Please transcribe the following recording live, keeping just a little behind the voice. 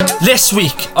This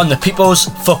week on the People's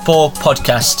Football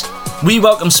Podcast, we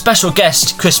welcome special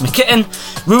guest Chris Mckitten.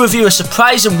 We review a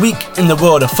surprising week in the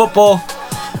world of football.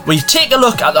 We take a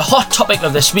look at the hot topic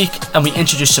of this week and we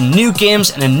introduce some new games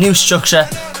and a new structure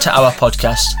to our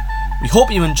podcast. We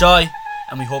hope you enjoy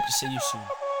and we hope to see you soon.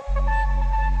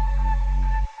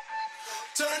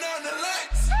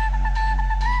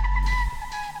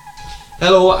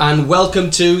 Hello and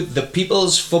welcome to the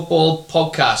People's Football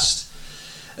Podcast,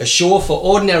 a show for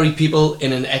ordinary people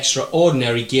in an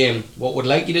extraordinary game. What we'd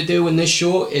like you to do in this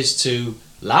show is to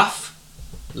laugh,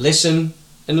 listen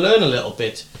and learn a little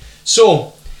bit.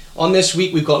 So, on this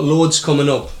week we've got loads coming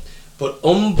up, but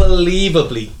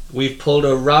unbelievably we've pulled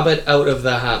a rabbit out of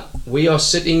the hat. We are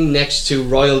sitting next to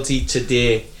royalty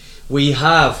today. We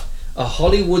have a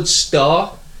Hollywood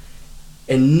star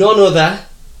and none other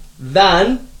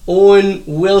than Owen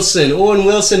Wilson. Owen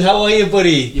Wilson, how are you,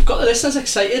 buddy? You've got the listeners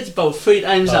excited about 3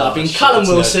 times now. I've been Callum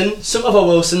Wilson, some other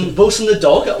Wilson, Wilson the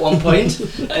dog at one point,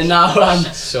 and now I'm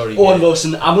Owen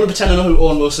Wilson. I'm going to pretend I know who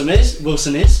Owen Wilson is.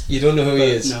 You don't know who he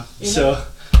is? No. So,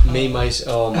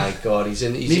 oh my god, he's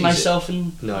in... Myself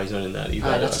and... No, he's not in that either.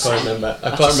 I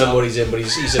can't remember what he's in, but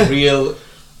he's a real...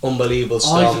 unbelievable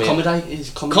star, he's mate. He's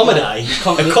a comedy.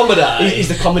 He's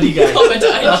the comedy guy.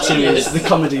 That's who he is, the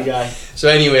comedy guy. So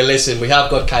anyway, listen, we have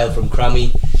got Kyle from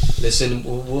Crammy. Listen,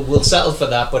 we'll settle for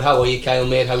that, but how are you, Kyle,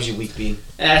 mate? How's your week been?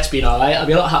 It's been alright. I'll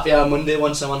be a lot happier on Monday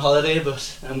once I'm on holiday,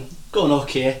 but I'm going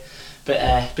okay. But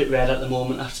a bit red at the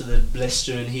moment after the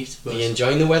blistering heat. But are you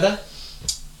enjoying the weather?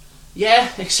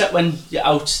 Yeah, except when you're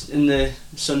out in the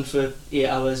sun for 8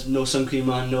 hours, no sun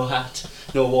cream on, no hat,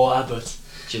 no water, but...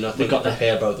 Do you not think to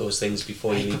prepare about those things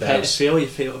before you leave the house? You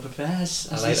feel to prepare, as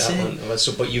I like that one. Well,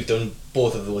 so, but you've done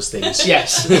both of those things.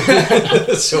 Yes.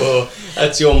 So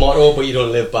that's your motto, but you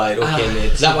don't live by it. Okay,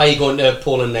 mate. Is that why you're going to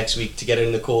Poland next week to get it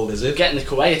in the cold, is it? Getting the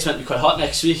Kuwait, it's meant to be quite hot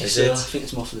next week. Is it? I think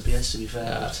it's more for the beers, to be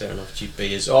fair. Fair enough, cheap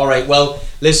beers. Alright, well,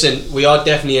 listen, we are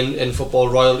definitely in football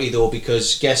royalty though,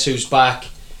 because guess who's back?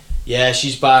 Yeah,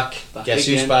 she's back. Guess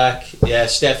who's back? Yeah,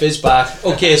 Steph is back.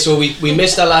 Okay, so we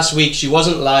missed her last week. She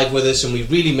wasn't live with us and we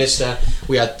really missed her.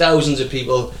 We had thousands of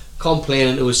people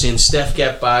complaining to us saying, Steph,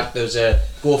 get back. There's a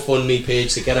GoFundMe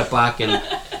page to get her back, and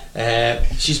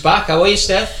she's back. How are you,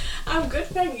 Steph? I'm good,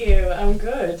 thank you. I'm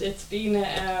good. It's been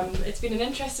an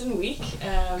interesting week.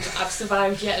 I've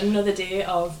survived yet another day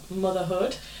of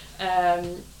motherhood.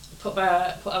 Put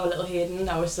our little Hayden,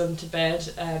 our son, to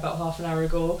bed about half an hour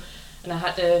ago. And I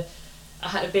had to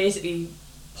basically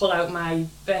pull out my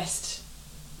best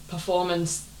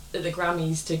performance at the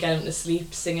Grammys to get him to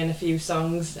sleep, singing a few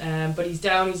songs. But he's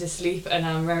down, he's asleep, and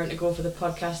I'm raring to go for the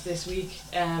podcast this week.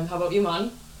 How about you,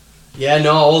 man? Yeah,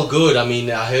 no, all good. I mean,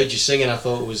 I heard you singing. I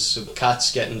thought it was some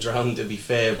cats getting drowned, to be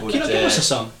fair. But can you give us a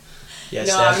song? Yes,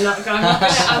 no, Steph. I'm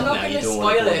not going to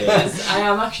spoil it because I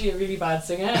am actually a really bad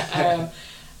singer.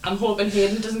 I'm hoping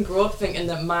Hayden doesn't grow up thinking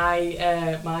that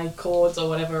my chords or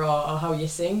whatever are how you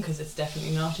sing, because it's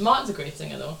definitely not. Martin's a great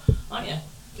singer though, aren't you?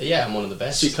 Yeah, I'm one of the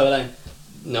best. Sweet Caroline?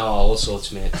 No, all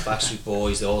sorts, mate. Backstreet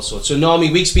Boys, all sorts. So no, I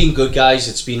mean, week's been good, guys.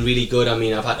 It's been really good. I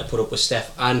mean, I've had to put up with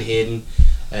Steph and Hayden.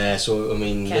 So I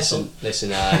mean, Careful.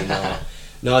 listen.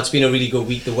 No, it's been a really good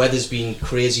week. The weather's been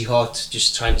crazy hot.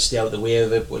 Just trying to stay out of the way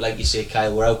of it. But like you say,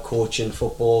 Kyle, we're out coaching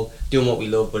football, doing what we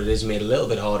love. But it is made a little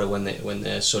bit harder when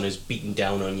the sun is beating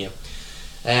down on you.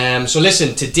 So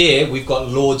listen, today we've got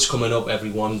loads coming up,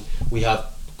 everyone. We have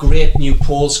great new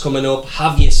polls coming up.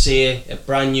 Have you say a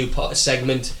brand new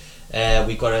segment.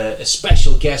 We've got a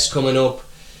special guest coming up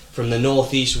from the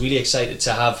northeast. Really excited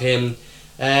to have him.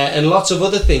 And lots of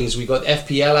other things. We've got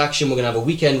FPL action. We're going to have a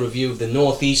weekend review of the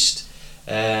northeast.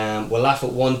 We'll laugh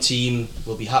at one team,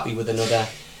 we'll be happy with another.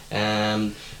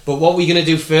 But what we're going to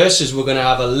do first is we're going to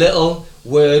have a little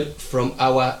word from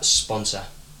our sponsor.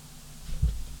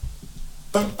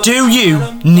 Do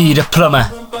you need a plumber?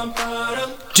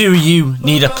 Do you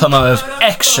need a plumber with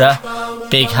extra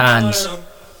big hands?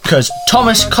 Because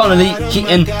Thomas Connolly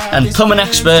Heating and Plumbing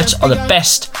Experts are the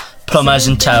best plumbers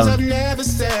in town.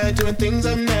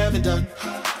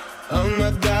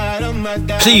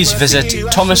 Please visit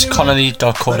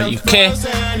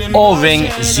thomasconnolly.co.uk or ring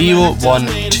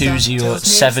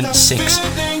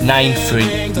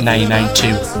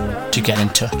 01207693992 to get in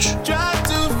touch.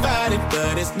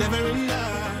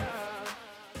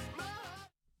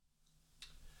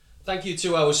 Thank you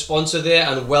to our sponsor there,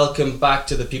 and welcome back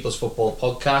to the People's Football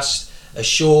Podcast, a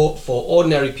show for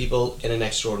ordinary people in an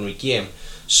extraordinary game.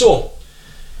 So,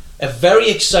 a very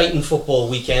exciting football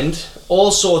weekend, all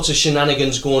sorts of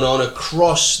shenanigans going on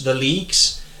across the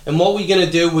leagues. And what we're gonna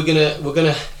do, we're gonna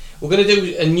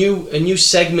do a new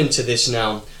segment to this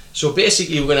now. So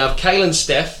basically, we're gonna have Kyle and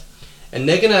Steph and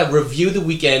they're going to review the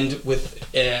weekend with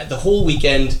the whole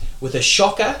weekend with a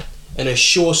shocker and a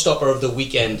showstopper of the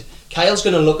weekend. Kyle's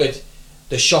going to look at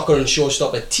the shocker and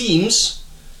showstopper teams,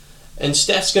 and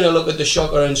Steph's going to look at the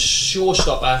shocker and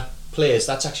showstopper players.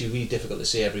 That's actually really difficult to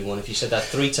say, everyone. If you said that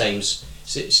 3 times,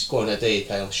 go on, there you,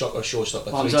 Kyle. Shocker,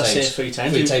 showstopper, 3 times. Say 3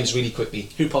 times. 3 times really quickly.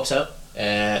 Who pops out?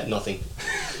 Nothing.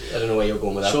 I don't know where you're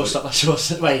going with that.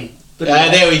 Showstopper. Wait.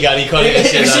 There we go. You can't even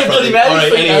say that.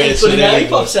 Alright, anyway, so there we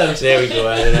go. Pops out. There we go.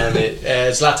 I don't know, mate.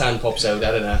 Zlatan pops out.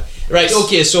 I don't know. Right.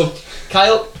 Okay. So,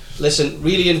 Kyle, listen.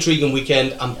 Really intriguing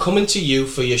weekend. I'm coming to you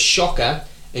for your shocker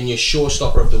and your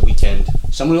showstopper of the weekend.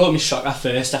 So I'm going to go with my shocker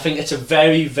first. I think it's a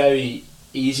very, very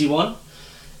easy one.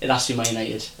 It has to be Man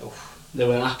United. They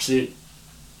were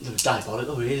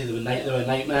diabolical, really. They were a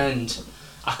nightmare, and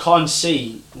I can't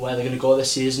see where they're going to go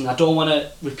this season. I don't want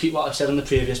to repeat what I've said on the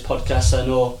previous podcast. I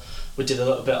know we did a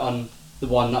little bit on the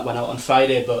one that went out on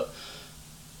Friday, but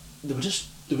they were just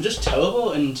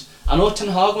terrible. And I know Ten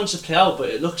Hag wants to play out, but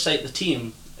it looks like the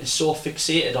team is so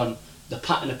fixated on the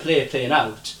pattern of play playing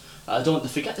out. They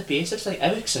forget the basics. Like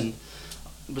Eriksen,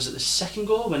 was it the second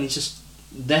goal when he's just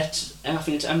let, I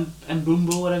think it's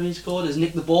Mbumbo, whatever he's called, has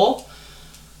nicked the ball,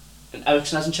 and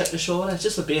Eriksen hasn't checked the shoulder. It's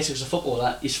just the basics of football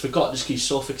that he's forgot, just 'cause he's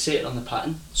so fixated on the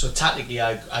pattern. So tactically,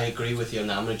 I agree with you on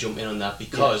that. I'm going to jump in on that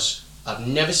because I've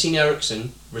never seen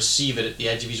Eriksen receive it at the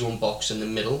edge of his own box in the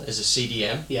middle as a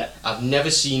CDM. Yeah. I've never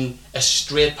seen a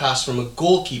straight pass from a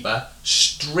goalkeeper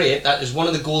straight. That is one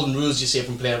of the golden rules you say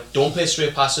from playing. Don't play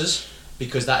straight passes,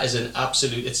 because that is an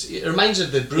absolute. It reminds me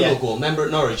of the Bruno goal. Remember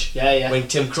at Norwich? Yeah. When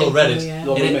Tim Krul read it.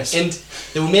 Yeah. And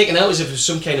they were making out as if it was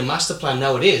some kind of master plan.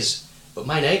 Now it is. But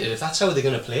Man United, if that's how they're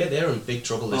going to play, they're in big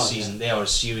trouble this season. They are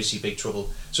seriously big trouble.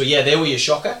 So yeah, they were your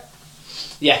shocker.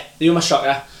 Yeah, they were my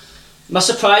shocker. My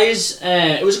surprise,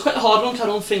 it was quite a hard one. 'Cause I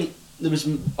don't think there was.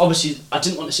 Obviously, I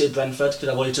didn't want to say Brentford because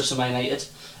I wanted just Man United.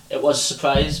 It was a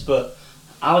surprise, but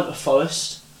I went with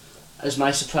Forest as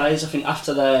my surprise. I think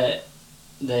after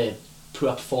the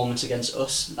poor performance against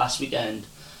us last weekend,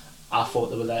 I thought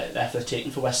they were there for the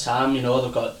taking for West Ham. You know,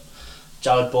 they've got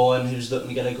Jared Bowen who's looking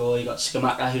to get a goal. You got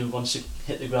Skamaka who wants to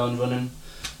hit the ground running,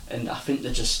 and I think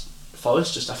they're just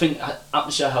Forest. I think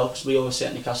atmosphere helps. We always say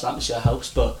at Newcastle atmosphere helps,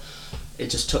 but it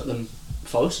just took them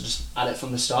Forest to just at it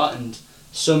from the start, and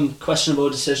some questionable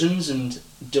decisions. And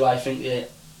do I think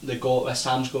the goal, West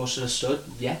Ham's goal, should have stood?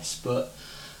 Yes, but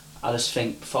I just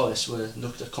think Forest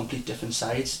looked at complete different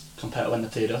sides compared to when they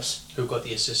played us. Who got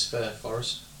the assist for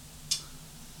Forest?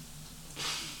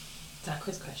 Is that a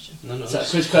quiz question? No. Is that a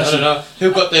quiz question? No.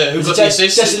 Who got the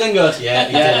assist? Jesse Lingard. Yeah,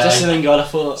 Jesse Lingard. I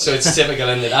thought. So it's typical,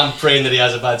 isn't it? I'm praying that he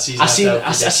has a bad season.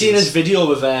 I seen his video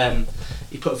with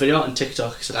he put a video out on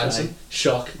TikTok. Dancing?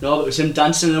 Shock. No, but it was him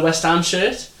dancing in a West Ham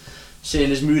shirt, saying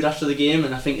his mood after the game,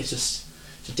 and I think it's just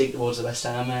to dig towards the West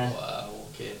Ham. Wow.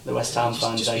 Okay. The West Ham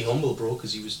fans. Just be humble, bro,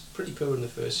 because he was pretty poor in the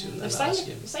first and last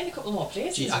game. They've signed a couple more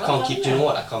players. I can't keep. Do you know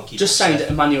what? I can't keep. Just signed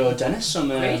Emmanuel Dennis from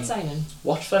Great signing.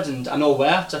 Watford, and I know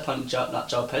where to appoint that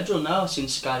João Pedro now. I've seen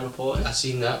Sky reporting. I've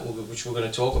seen that, which we're going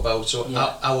to talk about. So,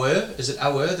 is it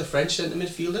Aouar, the French centre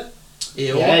midfielder?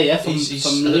 Yeah,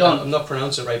 from Lyon. I'm not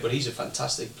pronouncing it right, but he's a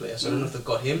fantastic player. So I don't know if they've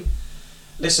got him.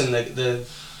 Listen, it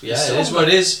is what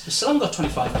it is. They still haven't got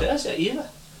 25 players yet either.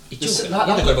 They've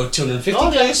got about 250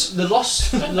 players. They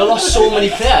lost so many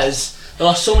players. They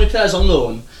lost so many players on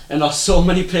loan, and lost so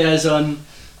many players on.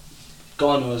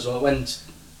 God knows what. When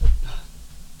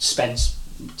Spence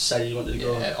said he wanted to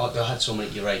go. Yeah, they had so many.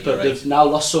 You're right. They've now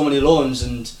lost so many loans,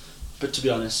 but to be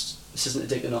honest, this isn't a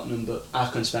dig to Nottingham, but I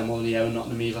couldn't spend more than a year in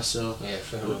Nottingham either, so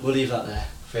we'll leave that there.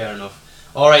 Fair enough.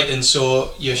 Alright then,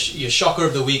 so your shocker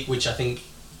of the week, which I think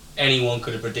anyone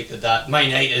could have predicted that, Man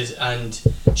United, and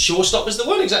showstoppers, the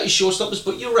one exactly showstoppers,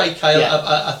 but you're right, Kyle. Yeah.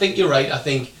 I think you're right. I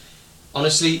think,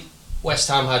 honestly, West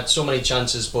Ham had so many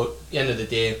chances, but at the end of the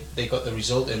day, they got the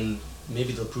result, and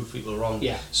maybe they'll prove people wrong.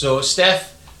 Yeah. So,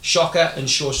 Steph, shocker and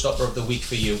showstopper of the week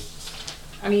for you.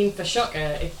 I mean, for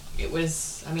shocker, it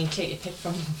was. I mean, take your pick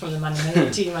from the Man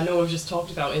United team. I know we've just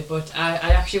talked about it, but I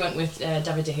actually went with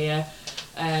David De Gea,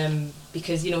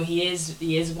 because you know he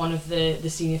is one of the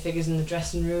senior figures in the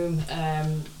dressing room.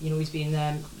 You know, he's been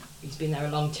there a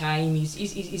long time.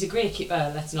 He's a great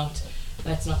keeper. Let's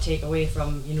not take away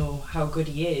from, you know, how good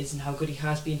he is and how good he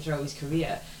has been throughout his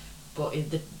career. But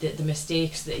the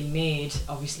mistakes that he made,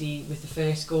 obviously with the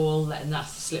first goal, letting that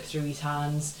slip through his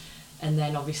hands, and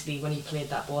then obviously when he played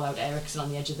that ball out to Eriksen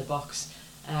on the edge of the box,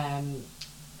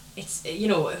 it's, you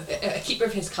know, a keeper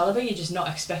of his calibre, you're just not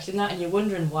expecting that, and you're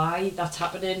wondering why that's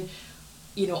happening.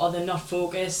 You know, are they not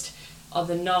focused? Are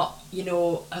they not, you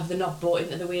know, have they not bought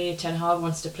into the way Ten Hag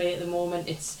wants to play at the moment?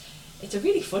 It's it's a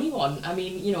really funny one. I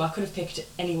mean, you know, I could have picked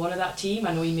any one of that team.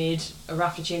 I know he made a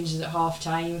raft of changes at half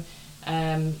time.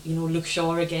 You know, Luke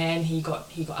Shaw again, he got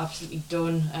absolutely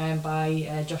done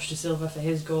by Josh De Silva for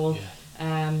his goal.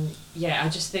 I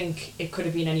just think it could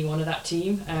have been any one of that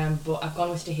team, but I've gone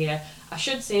with De Gea. I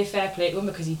should say fair play to him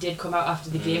because he did come out after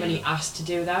the game and he asked to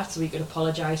do that, so he could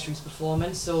apologise for his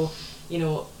performance. So, you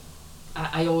know,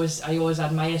 I always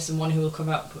admire someone who will come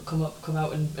out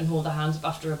and hold their hands up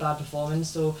after a bad performance.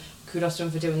 So kudos to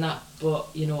him for doing that. But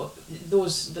you know,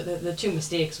 the two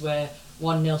mistakes were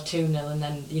 1-0, 2-0, and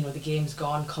then you know the game's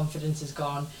gone, confidence is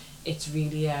gone. It's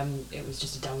really it was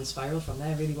just a down spiral from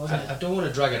there, really, wasn't it? I don't want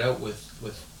to drag it out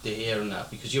with De Gea and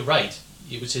that, because you're right,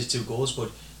 it was his 2 goals,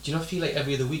 but do you not feel like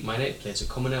every other week My United players are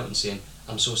coming out and saying,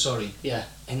 I'm so sorry? Yeah.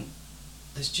 And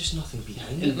there's just nothing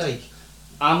behind it, like...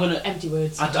 I'm gonna empty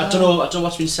words. I don't know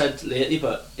what's been said lately,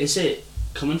 but is it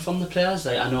coming from the players?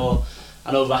 Like I know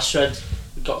Rashford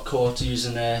got caught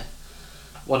using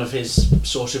one of his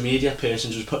social media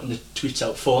persons was putting the tweets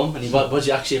out for him, and was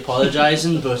he actually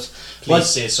apologising? But please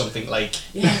say something like,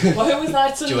 well, who was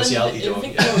that? Josie Altidore.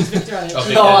 Victor, no, it was Victor on it.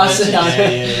 I said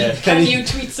yeah. Can you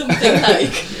tweet something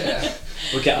like? Yeah.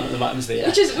 We'll get on to the matters there.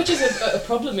 Which is a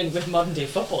problem with modern day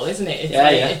football, isn't it?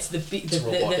 It's the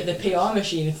PR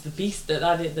machine. It's the beast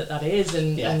that is,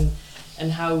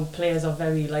 and how players are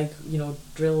very, like, you know,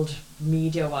 drilled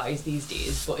media wise these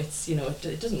days. But it's, you know,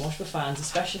 it doesn't wash with fans,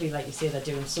 especially like you say, they're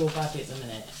doing so badly at the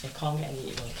minute. It can't get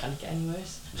any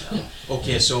worse. No.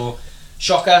 Okay, so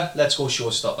shocker, let's go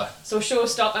showstopper. So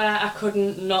showstopper, I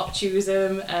couldn't not choose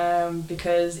him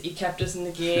because he kept us in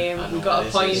the game. We got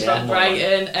a point from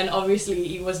Brighton, and obviously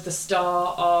he was the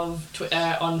star of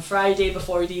Twitter on Friday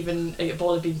before a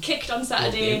ball had been kicked on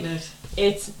Saturday.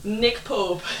 It's Nick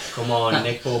Pope. Come on,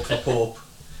 Nick Pope for Pope.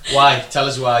 Why? Tell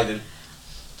us why then.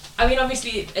 I mean,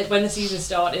 obviously, when the season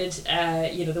started,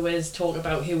 you know, there was talk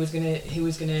about who was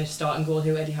gonna start in goal,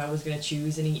 who Eddie Howe was gonna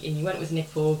choose, and he went with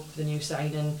Nick Pope, the new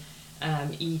signing.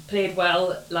 He played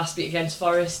well last week against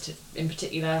Forest, in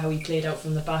particular how he played out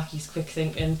from the back. He's quick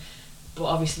thinking, but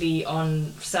obviously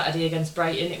on Saturday against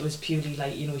Brighton it was purely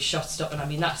like, you know, his shot stopping. I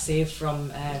mean, that save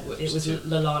from it was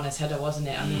Lallana's header, wasn't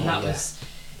it? I mean, was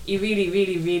he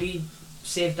really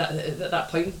saved that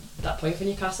point for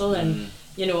Newcastle. And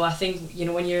you know, I think, you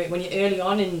know, when you're early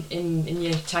on in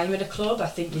your time at a club, I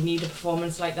think you need a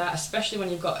performance like that, especially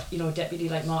when you've got, you know, a deputy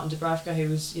like Martin Dubravka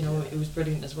who's, you know, who was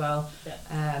brilliant as well.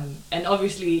 And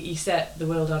obviously he set the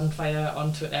world on fire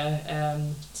on Twitter,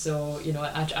 so, you know,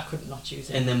 I couldn't not choose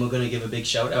him. And then we're going to give a big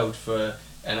shout out for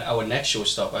our next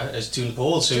showstopper is Toon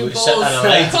Pauls, who set that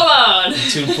alight. Come on!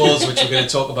 Toon Pauls, which we're going to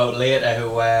talk about later, who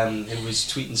was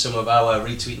retweeting some of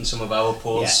our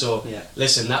polls. So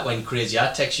listen, that went crazy.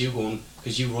 I text you going,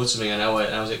 because you wrote something on our,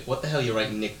 and I was like, what the hell are you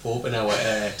writing Nick Pope in our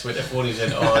Twitter phone? He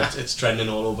said, it's trending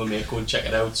all over, mate, go and check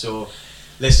it out. So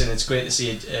listen, it's great to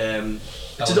see it.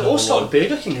 Did it all start with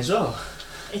Burger King as well?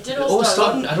 It did all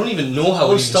start. I don't even know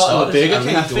how it started with Burger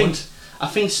King. I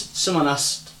think someone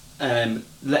asked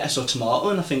lettuce or tomato,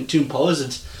 and I think Toon Pauls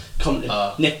had come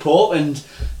to Nick Pope, and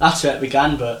that's where it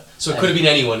began. But so it could have been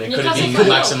anyone. It could have been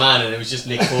Max Man, and it was just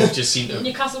Nick Pope. Just seemed to.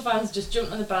 Newcastle fans just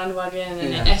jumped on the bandwagon,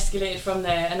 and it escalated from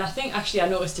there. And I think actually I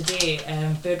noticed today,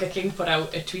 Burger King put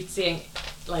out a tweet saying,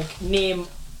 like, name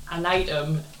an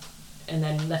item, and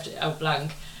then left it out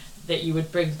blank, that you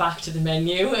would bring back to the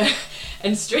menu.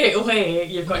 And straight away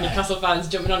you've got Newcastle fans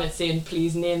jumping on it saying,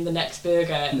 please name the next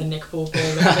burger the Nick Pope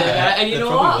burger. And you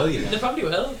know what? They probably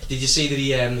will. Did you see that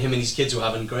him and his kids were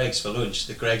having Greg's for lunch?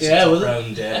 The Greg's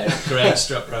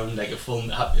dropped round like a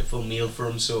full meal for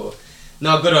him. So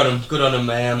no, good on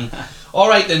him. All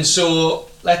right then, so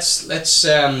let's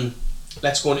go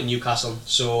into Newcastle.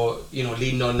 So, you know,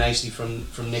 leading on nicely from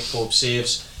Nick Pope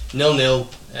saves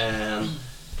 0-0.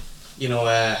 You know,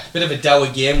 a bit of a dour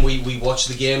game. We watched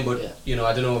the game, but you know,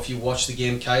 I don't know if you watched the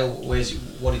game, Kyle. What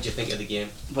did you think of the game?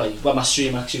 Well, my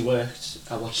stream actually worked.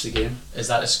 I watched the game. Is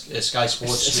that a Sky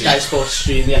Sports stream? Sky Sports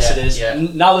stream, yes, it is. Yeah.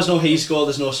 Now there's no he score,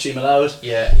 there's no stream allowed.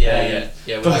 Yeah.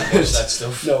 We don't watch that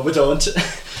stuff. No, we don't.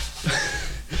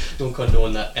 Don't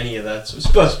condone any of that. So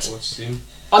Sky Sports stream.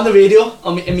 On the radio,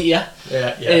 in my ear,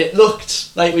 it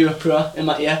looked like we were pro in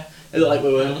my ear. It looked like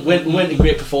we weren't a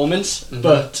great performance,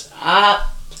 but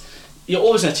you're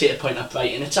always going to take a point at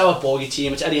Brighton. It's our bogey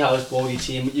team. It's Eddie Howe's bogey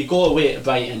team. You go away to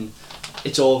Brighton,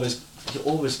 you're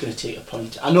always going to take a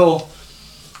point. I know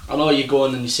you're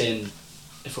going and you're saying,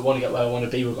 if we want to get where we want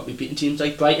to be, we've got to be beating teams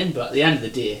like Brighton. But at the end of the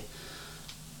day,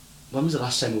 when was the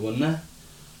last time we won there?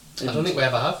 I don't think we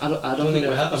ever have. I don't think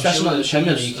we have. Especially sure in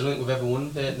the Premier League. I don't think we've ever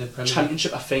won the Premier League.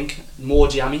 Championship, I think.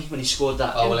 Diami when he scored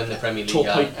that. Oh, well, in the Premier League,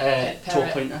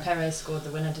 Perez scored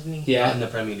the winner, didn't he? Yeah. Not in the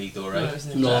Premier League though, right? No, it was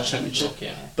in the Championship.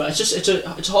 Okay. But it's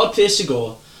a hard place to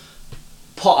go.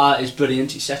 Potter is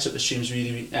brilliant. He sets up the teams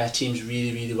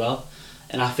really well,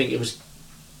 and I think the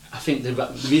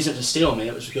reason it was a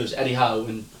stalemate was because Eddie Howe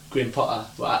and Graham Potter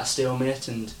were at a stalemate,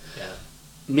 and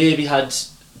maybe had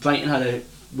Brighton had a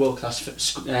world class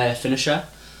finisher,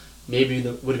 maybe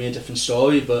that would have been a different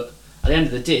story. But at the end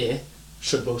of the day,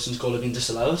 should Wilson's goal have been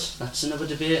disallowed? That's another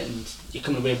debate. And you're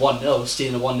coming away 1-0,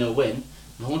 stealing a 1-0 win.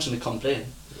 No one's going to complain.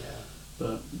 Yeah.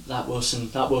 But that Wilson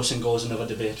goal is another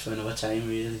debate for another time,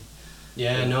 really.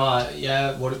 Yeah.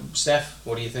 Steph,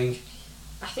 what do you think?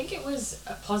 I think it was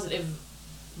a positive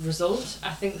result.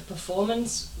 I think the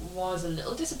performance was a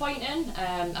little disappointing.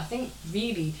 I think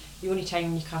really the only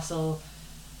time Newcastle,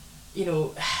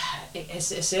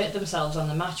 asserted themselves on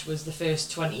the match was the first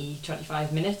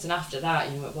 20-25 minutes, and after that,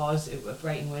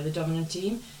 Brighton were the dominant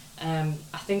team.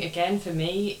 I think again for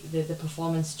me, the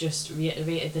performance just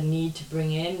reiterated the need to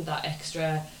bring in that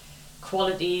extra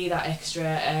quality, that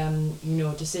extra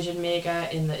decision maker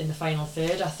in the final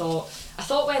third. I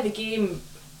thought where the game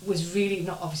was really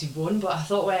not obviously won, but I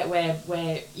thought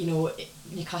where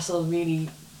Newcastle really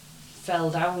fell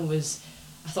down was,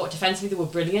 I thought defensively they were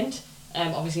brilliant.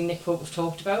 Obviously Nick Pope we've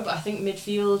talked about, but I think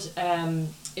midfield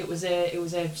it was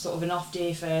a sort of an off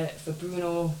day for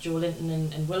Bruno, Joe Linton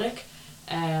and Willock,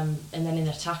 and then in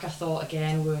attack I thought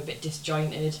again we were a bit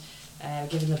disjointed,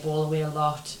 giving the ball away a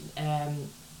lot,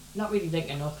 not really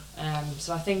linking up.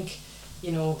 So I think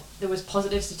there was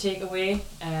positives to take away,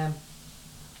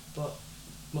 but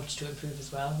much to improve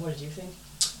as well. What did you think?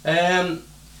 I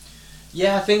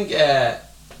think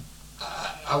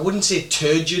I wouldn't say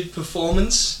turgid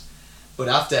performance, but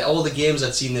after all the games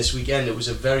I'd seen this weekend, it was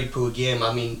a very poor game.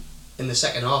 I mean, in the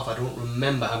second half, I don't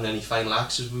remember having any final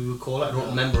acts, as we would call it. I don't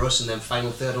remember us in them final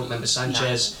third. I don't remember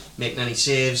Sanchez making any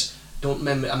saves. I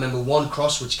remember one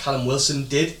cross which Callum Wilson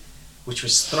did, which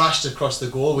was thrashed across the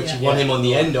goal, which he won him on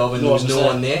the end of, and there was no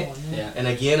one there. Yeah. And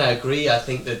again, I agree. I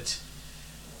think that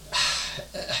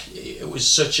it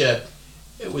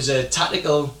was a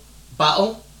tactical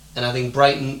battle, and I think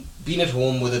Brighton, being at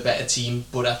home with a better team,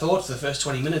 but I thought for the first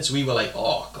 20 minutes we were like,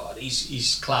 oh god,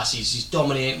 he's class, he's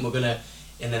dominating,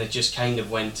 and then it just kind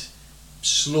of went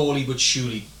slowly but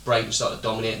surely. Brighton started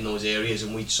dominating those areas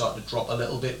and we started to drop a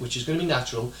little bit, which is going to be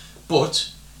natural.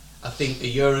 But I think a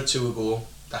year or two ago,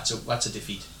 that's a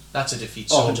defeat. That's a defeat.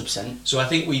 So, 100%. So I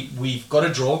think we've got a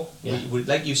draw. Yeah. We,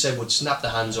 like you said, would snap the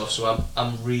hands off. So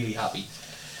I'm really happy.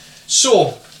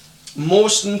 So,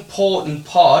 most important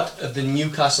part of the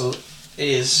Newcastle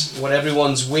is what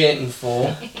everyone's waiting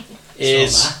for.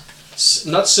 Is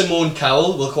not Simone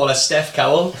Cowell. We'll call her Steph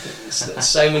Cowell.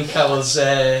 Simon Cowell's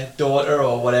daughter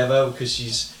or whatever, because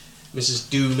she's Mrs.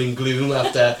 Doom and Gloom.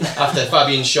 After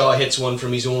Fabian Shaw hits one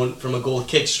from a goal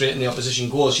kick straight in the opposition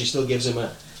goal, she still gives him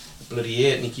a bloody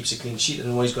 8 and he keeps a clean sheet. I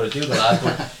don't know what he's got to do, the lad.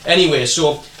 But anyway,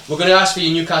 so we're going to ask for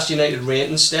your Newcastle United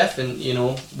ratings, Steph, and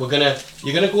you're gonna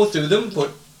go through them,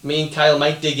 but me and Kyle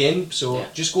might dig in. So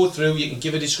just go through. You can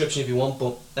give a description if you want,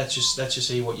 but let's just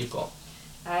see what you've got.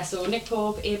 So Nick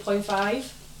Pope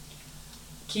 8.5,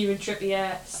 Kieran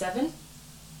Trippier 7,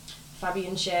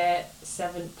 Fabian Shaw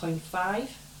 7.5,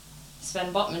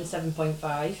 Sven Botman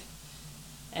 7.5,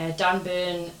 Dan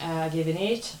Burn gave an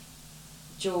 8,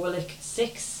 Joe Willock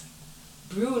 6,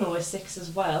 Bruno is 6 as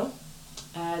well,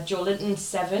 Joe Linton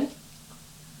 7,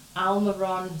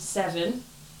 Almiron 7,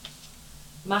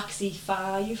 Maxi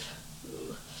 5,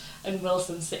 and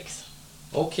Wilson 6.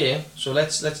 Okay, so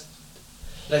let's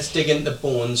dig into the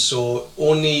bones. So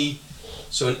an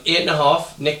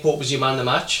 8.5. Nick Pope was your man of the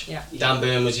match. Yeah. Dan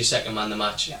Burn was your second man of the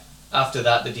match. Yeah. After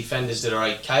that, the defenders did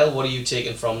alright. Kyle, what are you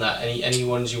taking from that? Any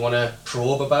ones you want to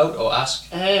probe about or ask?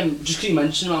 Just because you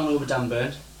mentioned I'm over Dan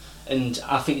Burn, and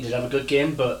I think he did have a good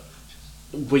game, but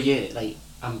were you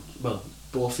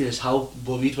both of us, how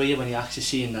worried were you when you actually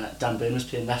seen that Dan Burn was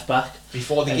playing left back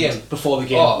Before the game? Before the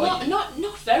game. Oh,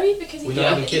 Not very, because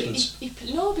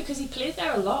because he played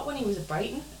there a lot when he was at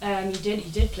Brighton. He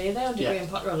did play there under Graham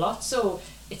Potter a lot, so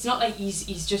it's not like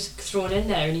he's just thrown in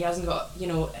there and he hasn't got,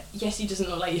 yes, he doesn't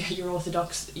look like your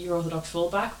orthodox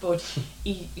fullback, but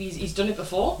he's done it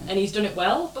before and he's done it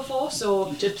well before, so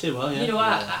he did play well,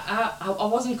 yeah. I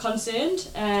wasn't concerned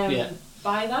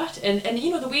by that, and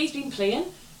the way he's been playing,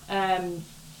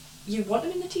 you want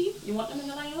him in the team, you want him in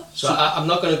the lineup. So I'm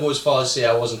not going to go as far as say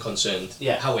I wasn't concerned.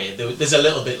 Yeah. However, there's a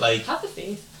little bit like, have the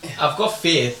faith. I've got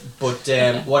faith, but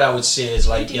what I would say is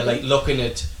you're looking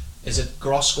at, is it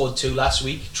Gross scored 2 last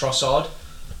week, Trossard,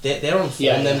 they're on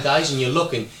form, them guys, and you're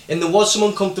looking. And there was some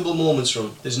uncomfortable moments from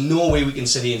him. There's no way we can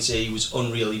sit here and say he was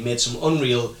unreal. He made some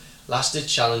unreal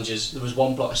last-ditch challenges. There was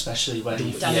one block especially when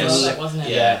he... wasn't it?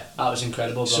 Yeah, that was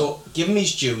incredible. So, give him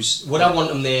his dues. Would I want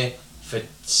him there for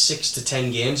 6 to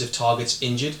 10 games if Target's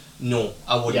injured? No,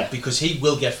 I wouldn't, because he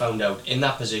will get found out in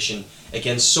that position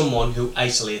against someone who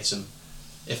isolates him.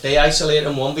 If they isolate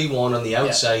him 1v1 on the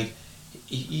outside,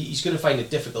 he's going to find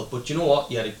it difficult. But you know what?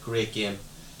 He had a great game.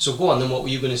 So go on then, what were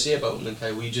you going to say about him then,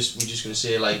 Kai? Were you just going to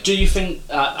say like... Do you think...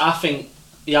 I think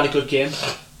he had a good game,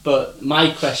 but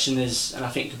my question is, and I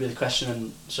think it could be the question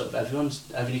on sort of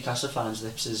every Newcastle fan's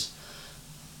lips, is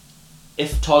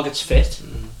if Target's fit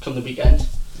come the weekend,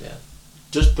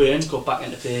 does Byrne go back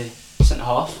into play centre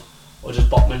half, or does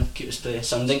Botman keep his place?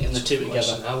 So I'm thinking the two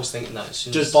together. I was thinking that as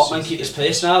soon does Botman keep his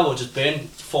place now, or does Byrne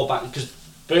fall back? Because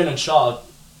Byrne and Shaw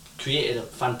created a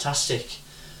fantastic...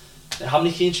 How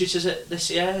many clean sheets is it this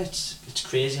year? It's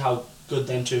crazy how good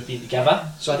them two have been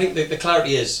together. So I think the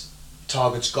clarity is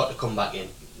Target's got to come back in.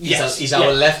 He's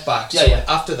our left back. So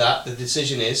after that, the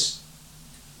decision is...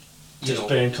 Does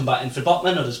Byrne come back in for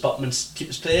Botman, or does Botman keep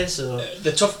his place? Or?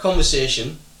 The toughest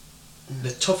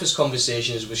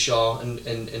conversation is with Shaw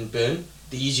and Byrne.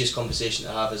 The easiest conversation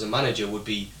to have as a manager would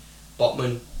be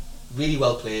Botman, really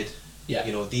well played. Yeah.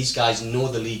 You know, these guys know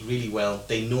the league really well.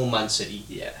 They know Man City.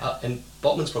 Yeah. And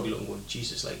Botman's probably looking going,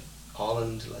 Jesus, like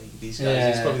Haaland, like these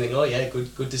guys. He's probably thinking, oh yeah,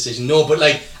 good decision. No, but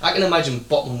like I can imagine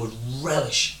Botman would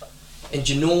relish. And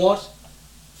you know what?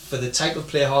 For the type of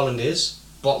player Haaland is,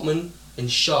 Botman and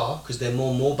Shaw, because they're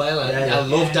more mobile. I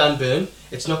love Dan Byrne.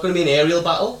 It's not going to be an aerial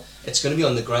battle. It's going to be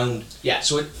on the ground. Yeah.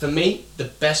 So for me, the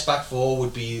best back four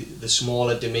would be the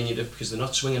smaller, diminutive, because they're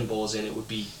not swinging balls in. It would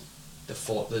be the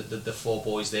four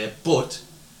boys there. But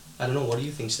I don't know. What do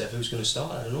you think, Steph? Who's going to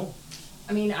start? I don't know.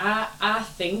 I mean, I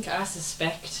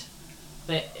suspect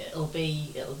that it'll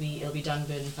be Dan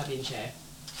Byrne and Fabian Schär.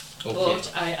 Okay.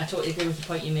 But I totally agree with the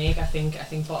point you make. I think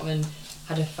Botman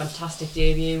had a fantastic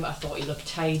debut. I thought he looked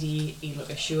tidy, he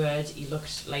looked assured, he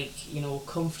looked like,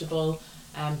 comfortable.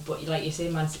 But like you say,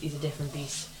 Man City's a different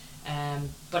beast.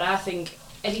 But I think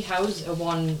Eddie Howe's a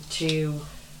one to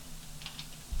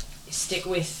stick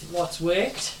with what's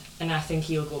worked, and I think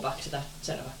he'll go back to that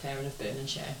centre back pairing of Byrne and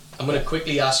Schär. I'm going to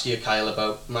quickly ask you, Kyle,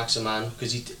 about Maximan,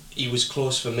 because he was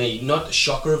close for me. Not a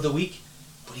shocker of the week,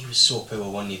 but he was so poor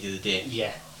one the other day.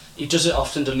 Yeah, he does it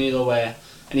often, doesn't he, though, where...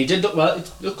 And he did look well,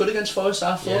 he looked good against Forest,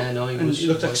 I thought. Yeah, no, he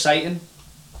looked exciting.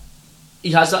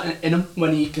 He has that in him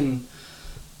when he can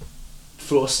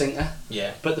throw a stinker.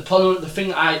 Yeah. But the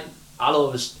thing I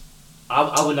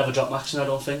would never drop Maxon, I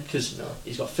don't think, because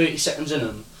he's got 30 seconds in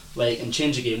him where he can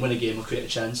change a game, win a game, or create a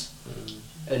chance.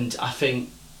 And I think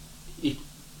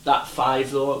that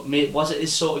 5 though, was it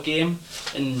his sort of game?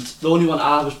 And the only one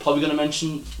I was probably going to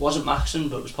mention wasn't Maxon,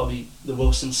 but it was probably the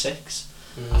Wilson 6.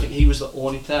 I think he was the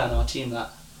only player on our team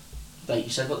that, like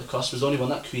you said about the cross, was the only one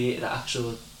that created an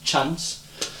actual chance.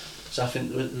 So I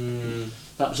think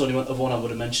that was the only one I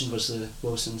would have mentioned was the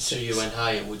Wilson 6. So you went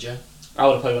higher, would you? I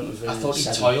would have probably went with I thought he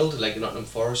 7. toiled, like Nottingham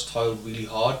Forest toiled really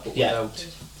hard, but without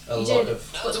a lot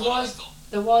of... But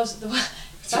there was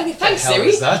thanks, How Siri.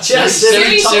 was that?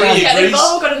 Siri agrees. We've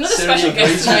got another special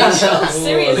guest tonight.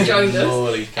 Siri has joined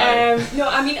Holy us. No,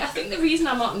 I mean, I think the reason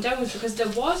I marked him down was because there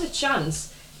was a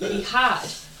chance that he had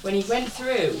when he went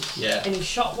through and he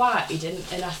shot wide,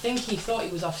 and I think he thought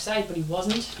he was offside, but he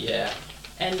wasn't. Yeah.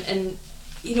 And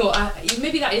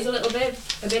maybe that is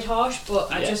a bit harsh,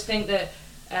 but I just think that.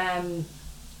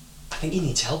 I think he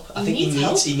needs help. He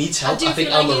needs help. I think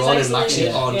like Almiron and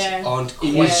Maxi aren't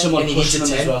he needs someone he needs a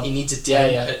pushing 10. him as well. He needs a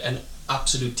 10, an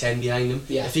absolute 10 behind him.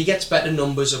 Yeah. If he gets better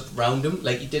numbers around him,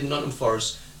 like he did in Nottingham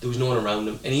Forest, there was no one around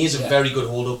him, and he is a very good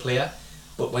hold-up player.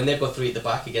 But when they've got 3 at the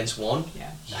back against 1,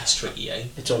 that's tricky, eh?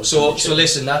 So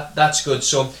listen, that's good.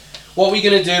 So what we're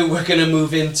going to do, we're going to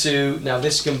move into, now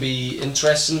this can be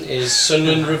interesting, is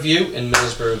Sunderland review and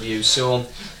Middlesbrough review.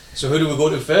 So who do we go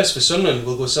to first for Sunderland?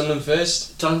 We'll go Sunderland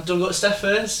first. Don't go to Steph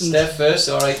first. Steph first,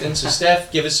 alright then. So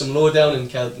Steph, give us some lowdown, and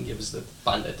Kel can give us the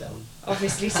banter down.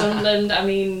 Obviously Sunderland, I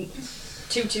mean,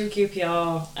 2-2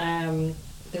 QPR,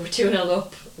 they were 2-0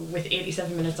 up with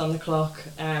 87 minutes on the clock,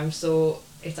 so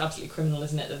it's absolutely criminal,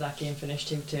 isn't it, that game finished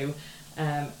 2-2.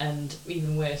 And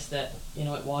even worse that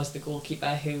it was the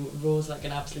goalkeeper who rose like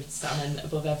an absolute salmon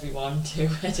above everyone to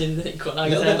head in the equaliser. A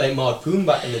little bit like Maud Poon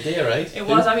back in the day, right? It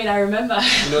was. I mean, I remember.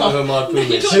 You know who Maud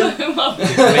Poon is? You don't know who Maud Poon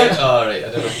is. Oh, right.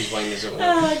 I don't know if he's winding us up.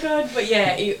 Oh god, but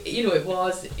yeah, it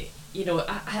was.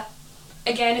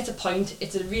 Again, it's a point.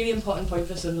 It's a really important point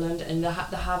for Sunderland, and they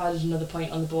have added another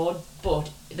point on the board,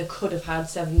 but they could have had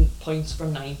 7 points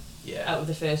from 9 out of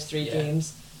the first 3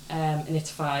 games. and it's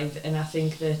 5. And I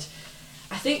think that,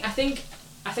 I think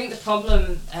the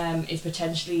problem is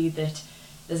potentially that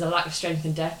there's a lack of strength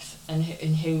and depth in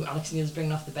who Alex Neil's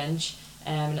bringing off the bench.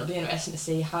 And it'll be interesting to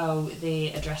see how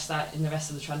they address that in the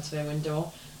rest of the transfer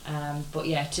window. But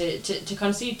yeah, to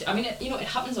concede, I mean, it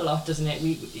happens a lot, doesn't it?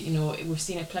 We've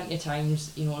seen it plenty of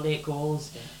times. Late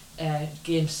goals,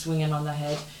 games swinging on their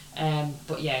head.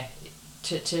 But yeah,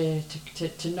 to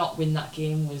not win that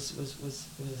game was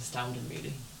astounding,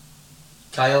 really.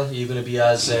 Kyle, are you going to be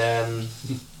as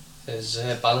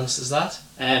balanced as that?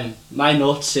 My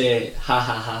notes say ha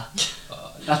ha ha.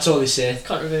 That's all they say. It's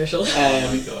controversial.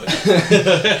 Oh my god.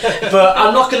 But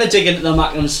I'm not going to dig into the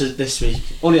Macklins this week.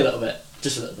 Only a little bit.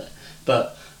 Just a little bit.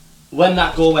 But when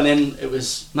that goal went in, it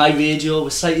was, my radio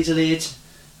was slightly delayed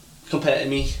compared to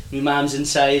me. My mum's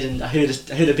inside and I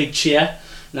heard a big cheer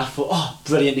and I thought, oh,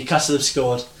 brilliant, Newcastle have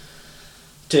scored.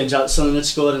 Turns out Sunderland had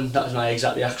scored and that was my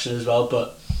exact reaction as well.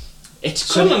 But it's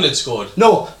Sunderland had scored?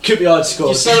 No, QPR had scored.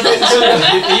 You're celebrating Sunderland?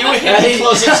 Are you a hidden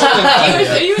closet Sunderland?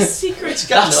 Are you a secret?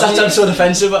 That sounds so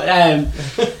defensive, but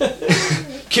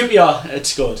QPR had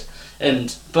scored. And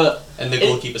the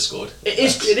goalkeeper scored. It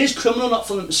is criminal not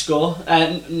for them to score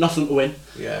and nothing to win.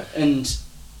 Yeah. And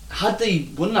had they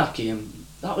won that game,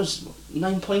 that was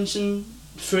 9 points and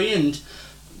 3, and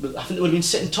I think they would have been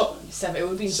sitting top. 7. It would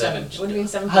have been 7. It would have been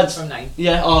 7 Had- points from 9.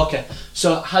 Yeah. Oh, okay.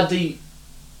 So had they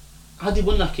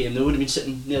won that game, they would have been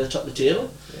sitting near the top of the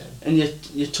table. Yeah. And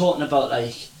you're talking about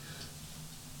like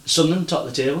Sunderland top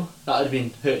of the table. That would have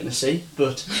been hurting to see,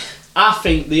 but. I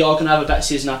think they are going to have a better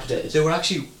season after this. They were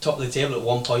actually top of the table at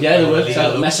one point. Yeah, they were.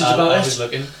 I Message about I it. was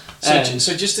looking.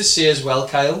 So just to say as well,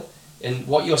 Kyle, and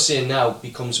what you're saying now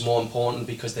becomes more important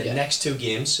because the next 2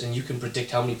 games, and you can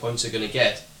predict how many points they're going to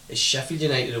get, is Sheffield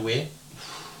United away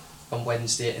on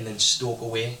Wednesday and then Stoke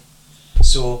away.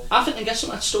 So I think they get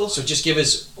some at Stoke. So just give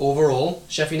us overall,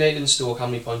 Sheffield United and Stoke, how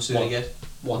many points do they get?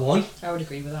 1. I would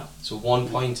agree with that. So 1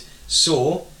 point.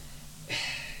 So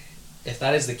if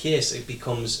that is the case, it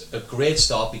becomes a great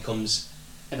start, becomes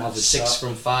an average 6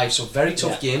 start. from 5, so very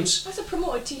tough games. That's a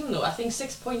promoted team though. I think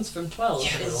 6 points from 12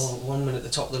 Yeah, is... but 1 minute at the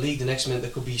top of the league, the next minute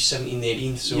there could be 17th,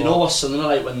 18th. So You know what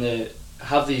Sunderland are like when they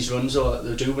have these runs or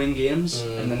they do win games,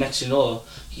 and the next thing you know,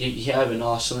 you hear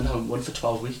Sunderland haven't won for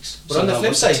 12 weeks. But on the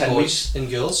flip side, boys weeks.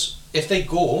 and girls, if they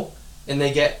go and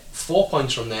they get 4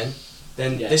 points from then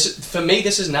this, for me,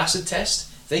 this is an acid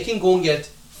test. If they can go and get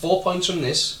 4 points from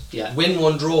this, win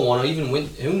 1, draw 1, or even win,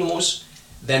 who knows,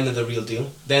 then they're the real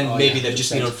deal. Then maybe they've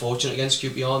just been unfortunate against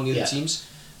QPR and the other teams.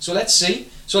 So let's see.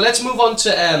 So let's move on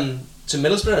to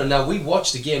Middlesbrough. Now, we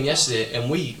watched the game yesterday and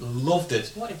we loved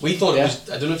it. We thought it was,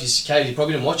 I don't know if you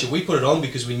probably didn't watch it, we put it on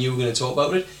because we knew we were going to talk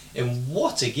about it. And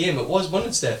what a game it was,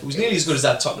 wasn't it, Steph? It was nearly as good as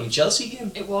that Tottenham-Chelsea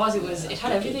game. It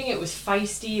had everything. It was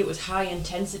feisty, it was high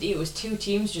intensity, it was 2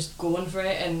 teams just going for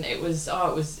it, and it was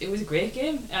a great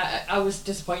game. I was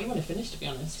disappointed when it finished, to be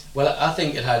honest. Well, I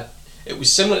think it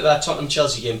was similar to that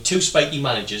Tottenham-Chelsea game. 2 spiky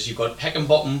managers. You've got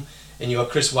Heckenbottom and you've got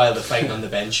Chris Wilder fighting on the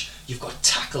bench. You've got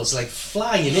tackles like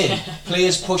flying in,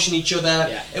 players pushing each other.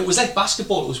 Yeah. It was like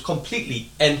basketball. It was completely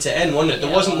end to end, wasn't it?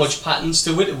 There wasn't much patterns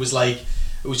to it. It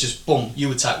was just boom,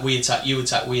 you attack, we attack, you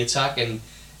attack, we attack. And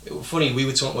it was funny, we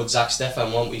were talking about Zach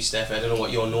Stefan, weren't we, Steph? I don't know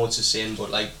what your notes are saying, but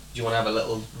do you want to have a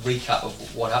little recap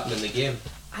of what happened in the game?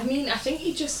 I mean, I think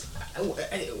he just...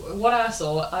 What I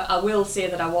saw, I will say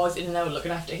that I was in and out looking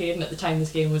after Hayden at the time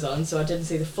this game was on, so I didn't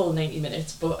see the full 90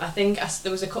 minutes, but I think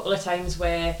there was a couple of times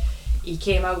where he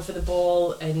came out for the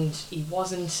ball and he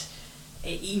wasn't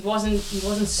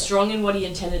strong in what he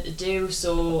intended to do,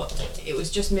 so it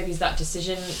was just maybe that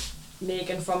decision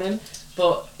making from him.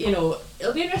 But it'll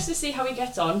be interesting to see how he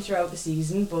gets on throughout the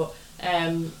season. But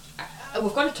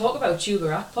we've got to talk about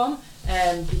Chuba Akpom,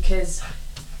 because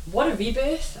what a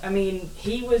rebirth. I mean,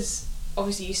 he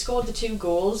scored the 2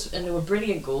 goals and they were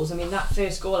brilliant goals. I mean, that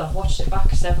first goal, I've watched it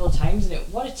back several times, and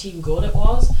what a team goal it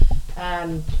was.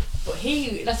 But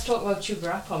let's talk about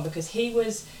Chuba Akpom, because he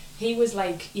was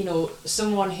like,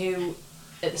 someone who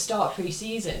at the start of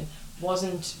pre-season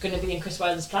wasn't going to be in Chris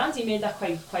Wilder's plans. He made that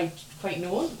quite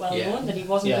known that he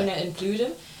wasn't going to include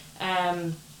him.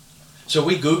 So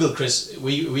we googled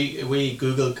we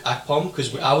googled Akpom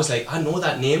because I was like, I know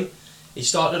that name. He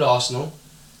started at Arsenal,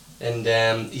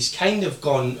 and he's kind of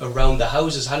gone around the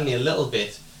houses, hadn't he, a little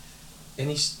bit, and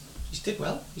he's did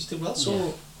well.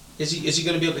 So is he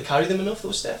going to be able to carry them enough,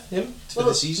 though, Steph? For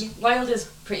the season? Wilder's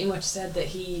pretty much said that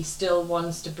he still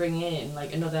wants to bring in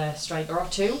another striker or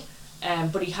 2.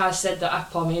 But he has said that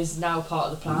Akpom is now part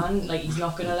of the plan. He's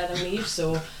not going to let him leave.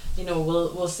 So you know,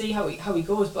 we'll see how he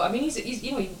goes. But I mean, he's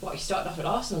you know, he started off at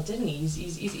Arsenal, didn't he?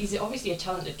 He's obviously a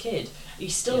talented kid.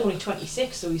 He's still only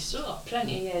 26, so he's still got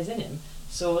plenty of years in him.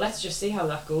 So let's just see how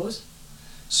that goes.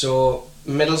 So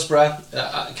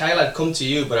Middlesbrough, Kyle, I'd come to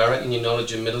you, but I reckon your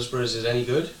knowledge of Middlesbrough is any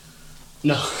good?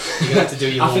 No. You're gonna have to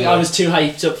do your I think homework. I was too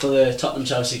hyped up for the Tottenham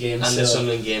Chelsea game. And the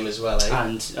Sunderland game as well, eh?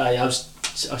 And I was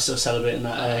still celebrating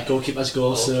that goalkeeper's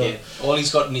goal. Okay. All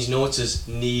he's got in his notes is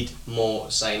need more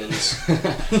signings.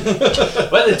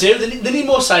 Well, they do. They need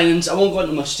more signings. I won't go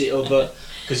into much detail, but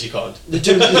Because you can't. they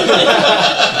do.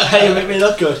 Hey, you make me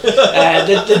look good.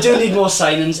 They do need more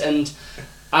signings, and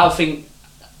I think.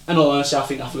 In all honesty, I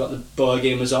think I forgot the Borough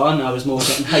game was on. I was more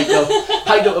getting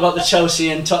hyped up about the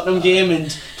Chelsea and Tottenham game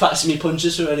and practicing my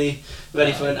punches for ready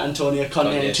for an Antonio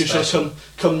Conte and Tuchel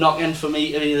come knocking for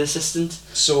me to be the assistant.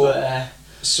 So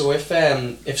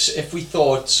if we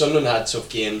thought Sunderland had tough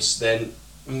games, then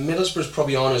Middlesbrough's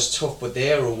probably on as tough, but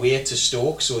they're away to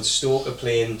Stoke, so Stoke are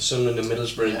playing Sunderland and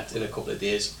Middlesbrough in a couple of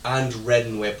days, and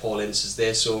Reading where Paul Ince is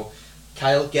there. So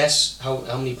Kyle, guess how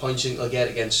many points you think they'll get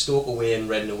against Stoke away and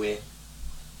Reading away?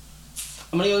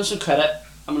 I'm going to give them some credit.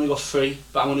 I'm going to go 3,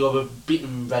 but I'm going to go with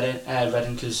beating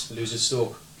Reading because Lose at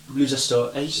Stoke. lose a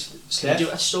Stoke. Can Steph? you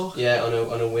do it at Stoke? Yeah, on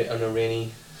a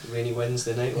rainy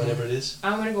Wednesday night, whatever it is.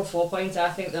 I'm going to go 4 points. I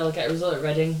think they'll get a result at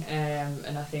Reading,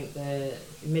 and I think the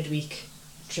midweek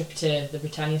trip to the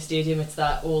Britannia Stadium, it's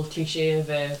that old cliche of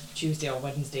a Tuesday or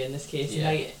Wednesday in this case,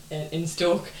 night in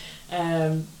Stoke.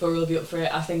 But we'll be up for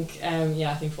it. I think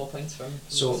 4 points from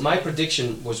So my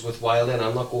prediction was with Wilder, and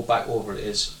I'll not go back over it,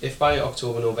 is if by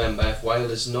October, November, if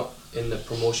Wilder's not in the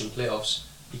promotion playoffs,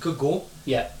 he could go.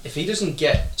 Yeah. If he doesn't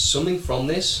get something from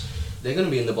this, they're going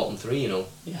to be in the bottom 3, you know,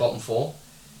 bottom 4.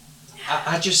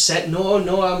 I just said,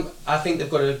 I think they've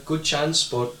got a good chance,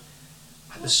 but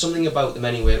there's something about them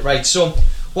anyway. Right, so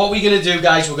what we're going to do,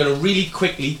 guys, we're going to really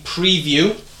quickly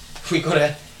preview. We've got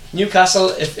a Newcastle,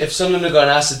 if Sunderland have got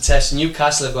an acid test,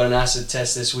 Newcastle have got an acid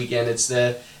test this weekend. It's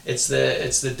the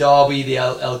derby, the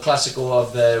El Clasico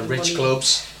of the rich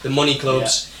clubs, the money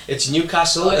clubs. Yeah. It's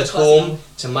Newcastle at home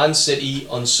to Man City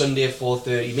on Sunday at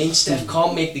 4:30. Me and Steph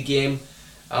can't make the game.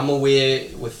 I'm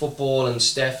away with football, and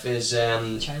Steph is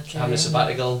having a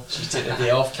sabbatical. She's taking a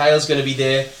day off. Kyle's going to be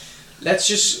there.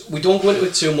 We don't go into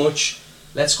it too much.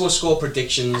 Let's go score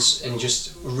predictions and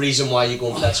just reason why you're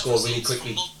going for that score really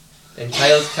quickly. And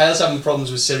Kyle's having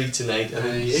problems with Siri tonight.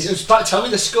 Tell me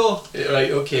the score.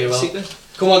 Right, okay, well,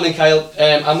 come on then, Kyle.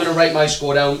 I'm going to write my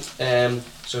score down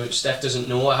so Steph doesn't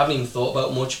know. I haven't even thought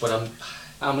about much, but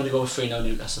I'm going to go with 3-0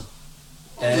 Newcastle.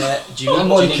 Do you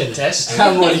need a test?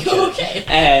 I'm only kidding. Okay.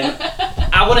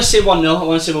 I want to say 1-0. I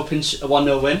want to say we'll pinch a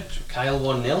 1-0 win. Kyle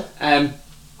 1-0. I'm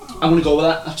going to go with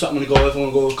that. That's what I'm going to go with. I'm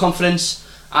going to go with confidence.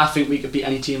 I think we could beat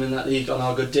any team in that league on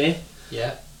our good day.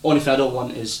 Yeah. Only thing I don't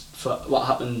want is for what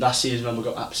happened last season when we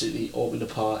got absolutely opened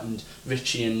apart and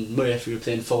Richie and Murphy were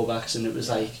playing fullbacks and it was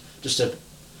like just a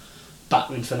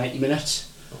battering for 90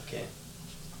 minutes.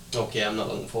 Okay, I'm not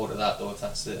looking forward to that though. If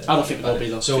that's the. I don't think it will be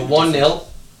though. So 1-0.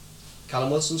 Callum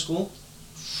Wilson score.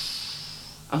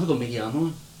 I'm going to go Miggy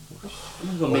Almiron.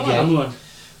 I'm going to go Miggy Almiron.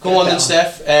 Go on then,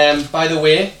 Steph. By the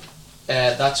way,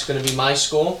 that's going to be my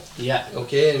score. Yeah.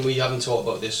 Okay, and we haven't talked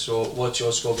about this. So what's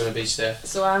your score going to be, Steph?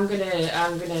 So I'm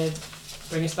gonna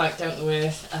bring us back down to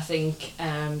earth. I think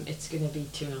it's gonna be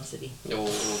 2-0 City.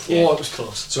 Oh, okay. Oh, it was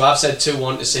close. So I've said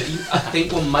 2-1 to City. I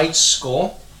think we might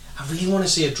score. I really want to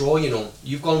see a draw. You know,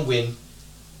 you've gone win.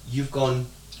 You've gone.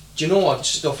 Do you know what?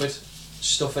 Stuff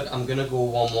it. I'm gonna go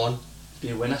 1-1. Be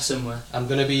a winner somewhere. I'm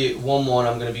going to be 1-1.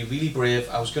 I'm going to be really brave.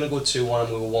 I was going to go 2-1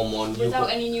 and we were 1-1.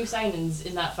 Without any new signings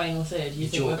in that final third, you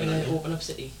think we're going to open up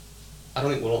City? I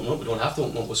don't think we'll open up. We don't have to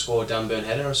open up. We'll score a Dan Burn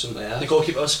header or something like that. The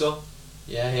goalkeeper will score.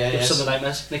 Yeah. Something like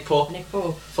that. Nick Pope.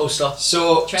 Full stop.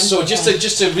 So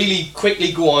just to really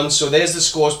quickly go on. So there's the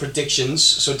scores predictions.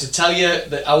 So to tell you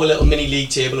that our little mini league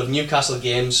table of Newcastle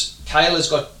games, Kyle has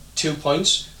got 2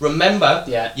 points. Remember,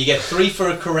 you get 3 for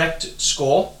a correct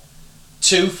score.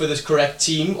 2 for the correct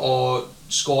team or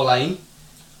score line,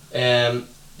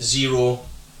 0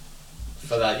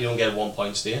 for that. You don't get 1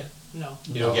 point, do you? No.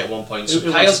 You don't get 1 point.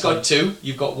 So Kyle's got 2.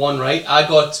 You've got 1 right. I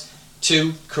got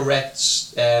 2 correct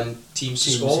teams to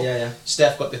score. Yeah.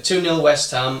 Steph got the 2-0 West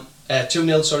Ham.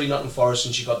 2-0. Sorry, Nottingham Forest,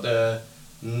 and she got the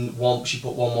 1. She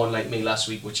put 1-1 like me last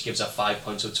week, which gives her 5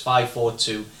 points. So it's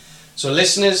 5-4-2. So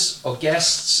listeners or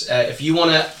guests, if you want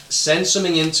to send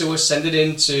something into us, send it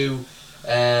into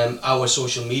our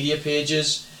social media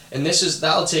pages, and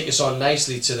that'll take us on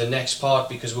nicely to the next part,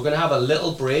 because we're going to have a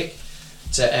little break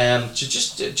to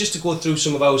just to go through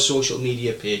some of our social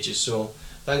media pages. So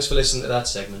thanks for listening to that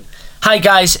segment. Hi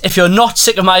guys, if you're not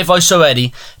sick of my voice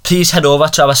already, please head over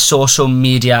to our social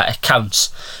media accounts.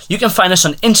 You can find us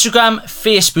on Instagram,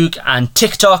 Facebook and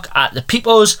TikTok at the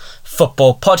People's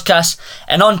Football Podcast,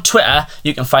 and on Twitter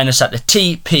you can find us at the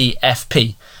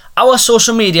TPFP. Our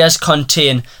social medias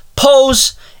contain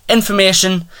polls,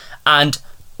 information and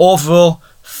overall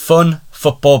fun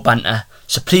football banter,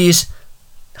 so please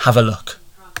have a look.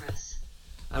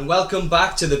 And welcome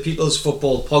back to the People's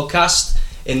Football Podcast.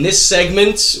 In this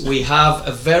segment, we have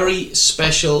a very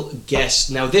special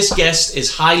guest. Now, this guest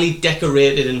is highly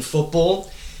decorated in football.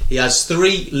 He has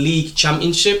 3 league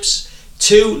championships,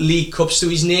 2 league cups to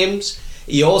his names.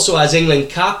 He also has England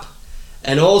cap,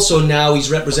 and also now he's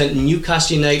representing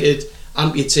Newcastle United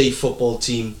amputee football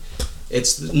team.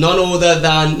 It's none other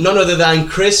than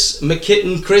Chris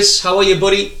Mckitten. Chris, how are you,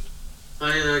 buddy?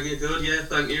 Hi, you're good. Yeah,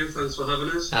 thank you. Thanks for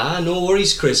having us. No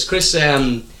worries, Chris. Chris,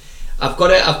 I've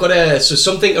got so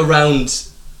something around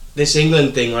this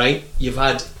England thing, right? You've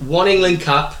had 1 England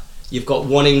cap, you've got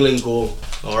 1 England goal,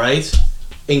 all right?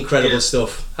 Incredible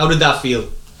stuff. How did that feel?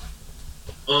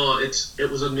 Oh,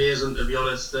 it was amazing, to be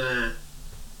honest. I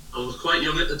was quite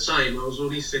young at the time. I was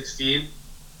only 16,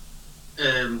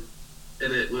 and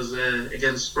it was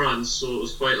against France, so it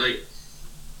was quite like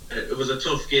it was a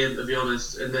tough game, to be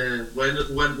honest. And when it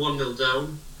went 1-0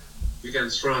 down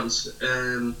against France,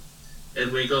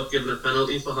 and we got given a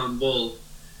penalty for handball,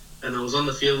 and I was on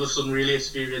the field with some really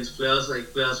experienced players,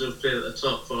 like players who have played at the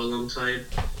top for a long time.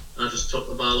 I just took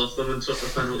the ball off them and took the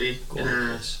penalty.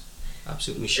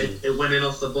 Absolute machine. It went in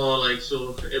off the ball, like,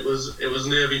 so it was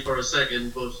nervy for a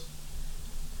second, but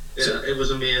it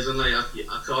was amazing. Like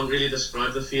I can't really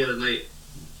describe the feeling. Like,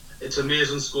 it's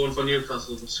amazing scoring for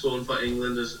Newcastle, but scoring for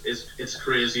England it's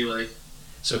crazy. Like.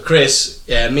 So Chris,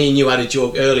 me and you had a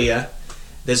joke earlier.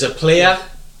 There's a player.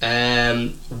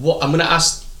 What I'm going to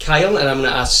ask Kyle and I'm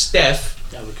going to ask Steph.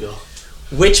 There we go.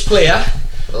 Which player,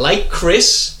 like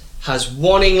Chris, has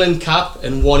 1 England cap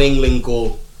and 1 England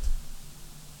goal?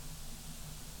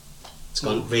 It's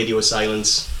gone radio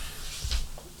silence.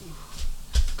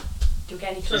 Do we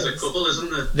get any clues? There's a couple, isn't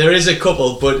there? There is a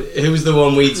couple, but who's the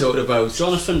one we talked about?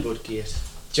 Jonathan Woodgate.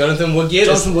 Jonathan Woodgate?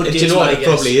 Jonathan Woodgate. Do you know what? It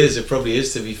probably is. It probably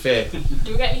is, to be fair.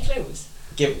 Do we get any clues?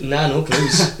 No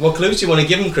clues. What clues do you want to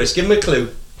give him, Chris? Give him a clue.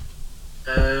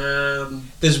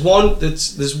 There's one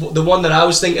there's the one that I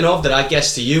was thinking of that I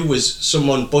guessed to you was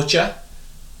someone Butcher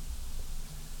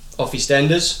off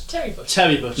EastEnders. Terry Butcher.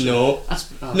 Terry Butcher. No.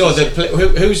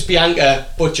 Who's Bianca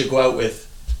Butcher go out with?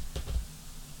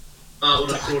 That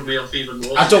would have thrown me off even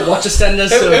more. I don't watch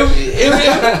EastEnders. Who?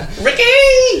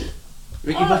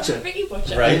 Ricky Butcher. Ricky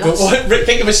Butcher. Right, but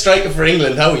think of a striker for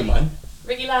England, Howie, man.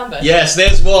 Ricky Lambert. Yes,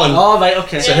 there's one. Oh, right,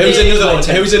 okay. So who's another one?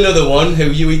 Who's another one who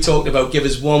you talked about? Give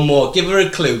us one more. Give her a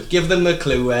clue. Give them a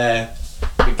clue.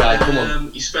 Big guy, come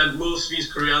on. He spent most of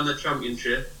his career in the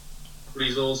Championship, but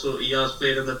he has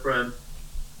played in the Prem.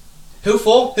 Who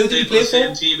for? Who did he play the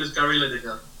same for? team as Gary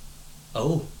Lineker.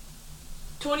 Oh.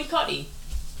 Tony Cotty.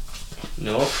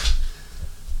 No.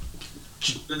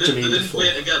 They didn't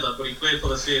play together, but he played for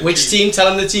the same team. Which team?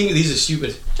 Tell him the team. These are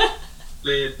stupid.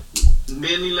 Played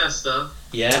mainly Leicester.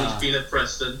 Yeah. And he's been at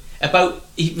Preston.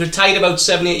 He retired about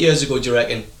 7-8 years ago, do you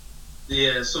reckon?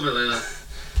 Yeah, something like that.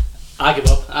 I give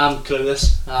up. I'm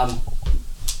clueless. I'm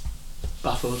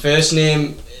baffled. First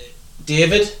name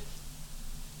David.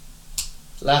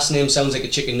 Last name sounds like a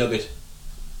chicken nugget.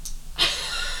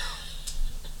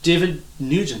 David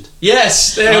Nugent.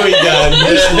 Yes, there we go.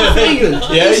 He scored for England.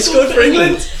 Yeah, he scored for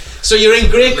England. So you're in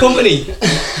great company.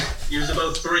 He was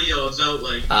about 3 yards out,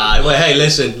 like. Well, hey,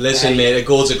 listen, mate. A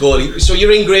goal's a goal. So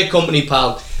you're in great company,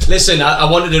 pal. Listen,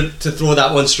 I wanted to throw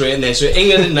that one straight in there. So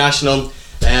England international.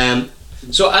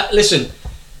 Listen,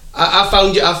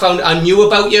 I knew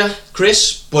about you,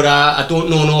 Chris, but I don't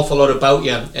know an awful lot about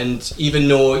you. And even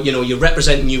though you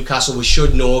represent Newcastle, we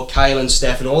should know Kyle and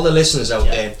Steph and all the listeners out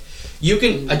there.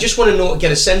 I just want to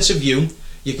get a sense of you.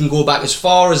 You can go back as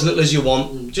far, as little as you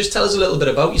want. Just tell us a little bit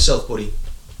about yourself, buddy.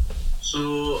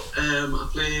 So, I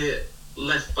play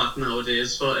left back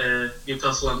nowadays for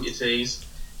Newcastle amputees.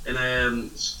 And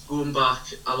going back,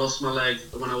 I lost my leg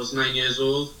when I was 9 years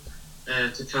old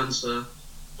to cancer.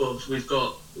 But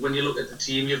when you look at the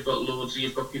team, you've got loads.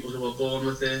 You've got people who are born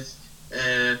with it,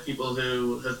 people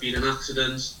who have been in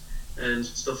accidents and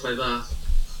stuff like that.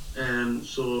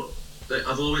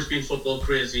 I've always been football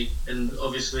crazy, and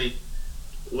obviously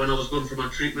when I was going for my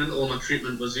treatment, all my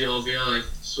treatment was the RVI,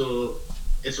 so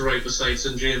it's right beside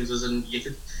St James's, and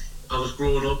I was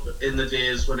growing up in the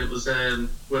days when it was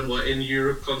when we're in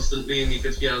Europe constantly, and you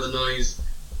could hear the noise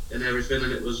and everything,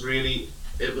 and it was really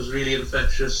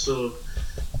infectious. So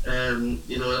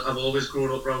You know, I've always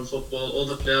grown up around football. All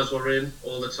the players were in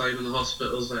all the time in the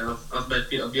hospitals. Like I've met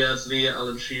Peter Beardsley,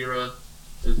 Alan Shearer,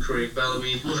 and Craig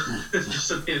Bellamy, just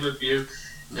to name a few.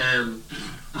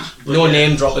 No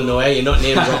name dropping though, eh? You're not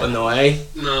name dropping though, eh?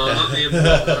 No, not name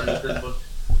dropping or anything.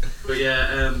 But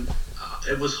yeah,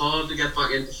 it was hard to get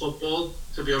back into football.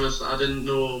 To be honest, I didn't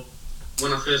know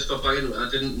when I first got back into it. I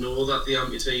didn't know that the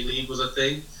amputee league was a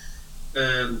thing,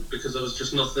 because there was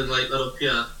just nothing like that up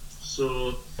here.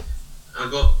 So I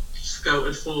got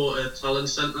scouted for a talent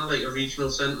centre, like a regional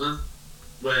centre,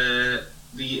 where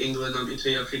the England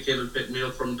amputee actually came and picked me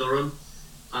up from Durham,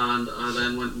 and I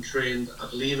then went and trained. I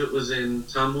believe it was in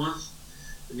Tamworth,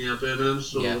 near Birmingham.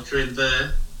 So I trained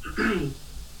there,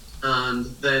 and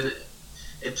then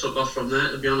it took off from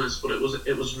there, to be honest. But it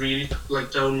was really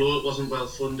like down low. It wasn't well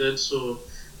funded. So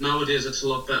nowadays it's a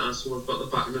lot better. So we've got the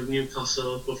backing of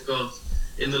Newcastle. We've got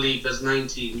in the league there's 9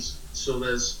 teams. So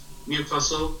there's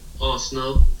Newcastle,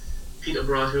 Arsenal,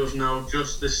 Peterborough, who have now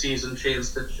just this season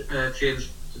changed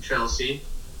to Chelsea,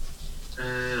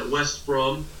 West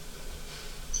Brom,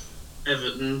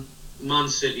 Everton, Man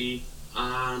City,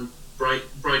 and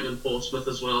Brighton and Portsmouth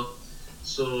as well.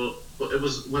 So, but it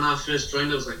was when I first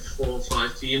joined, it was like 4 or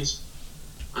 5 teams,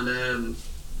 and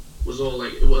was all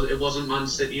like it wasn't Man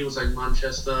City, it was like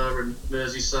Manchester and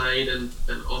Merseyside and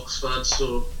Oxford.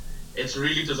 So it's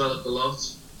really developed a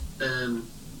lot.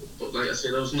 But like I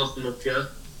said, there was nothing up here.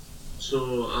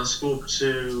 So I spoke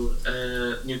to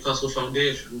Newcastle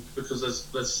Foundation, because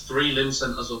there's 3 limb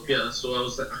centres up here. So I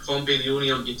was like, I can't be the only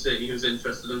amputee who's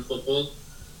interested in football.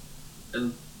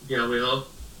 And here we are, a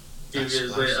few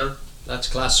years later. That's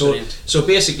class. So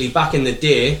basically, back in the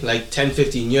day, like 10,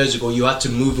 15 years ago, you had to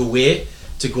move away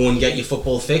to go and get your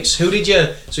football fix. So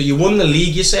you won the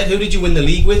league, you said. Who did you win the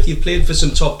league with? You played for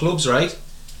some top clubs, right?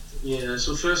 Yeah,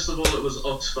 so first of all it was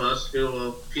Oxford, who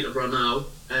are Peterborough now.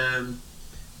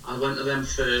 I went to them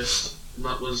first, and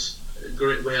that was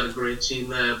great. We had a great team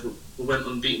there. We went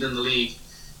unbeaten in the league,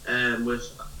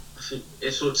 with I think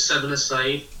it's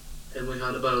 7-a-side, and we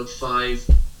had about 5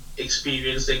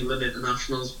 experienced England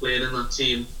internationals playing in that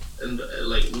team. And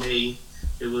like me,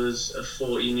 it was a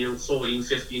 14,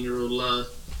 15-year-old lad.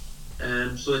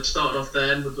 So it started off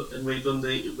there, and we'd done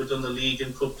the league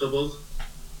and cup double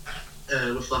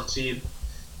with that team.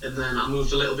 And then I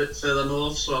moved a little bit further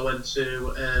north, so I went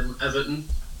to Everton,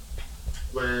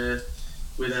 where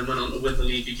we then went on to win the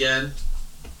league again.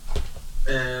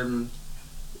 And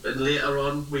later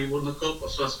on we won the cup,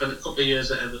 so I spent a couple of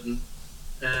years at Everton.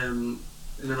 And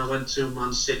then I went to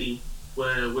Man City,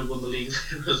 where we won the league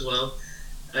as well.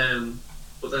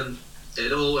 But then I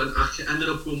ended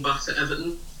up going back to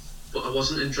Everton, but I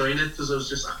wasn't enjoying it,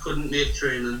 because I couldn't make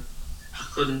training. I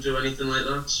couldn't do anything like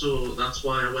that, so that's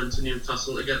why I went to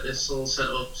Newcastle to get this all set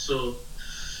up. So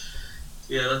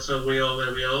yeah, that's how we are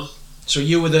where we are. So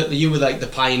you were like the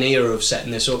pioneer of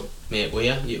setting this up, mate, were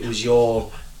you? It was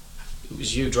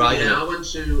you driving. Yeah, I went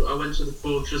to the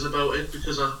coaches about it,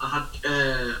 because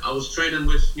I was training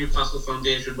with Newcastle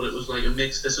Foundation, but it was like a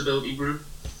mixed disability group,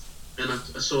 and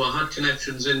so I had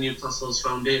connections in Newcastle's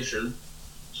foundation.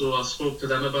 So I spoke to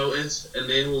them about it, and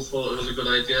they all thought it was a good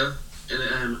idea.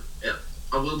 And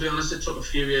I will be honest, it took a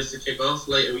few years to kick off.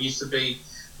 Like, it used to be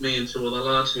me and 2 other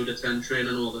lads who'd attend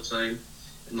training all the time,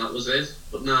 and that was it.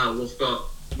 But now we've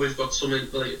got something,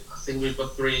 like, I think we've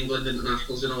got 3 England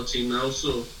internationals in our team now,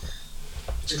 so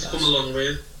it's come a long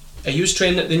way. Are you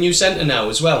training at the new centre now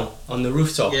as well, on the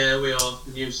rooftop? Yeah, we are.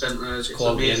 The new centre. It's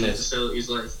amazing facilities,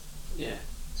 like. Yeah.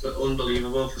 It's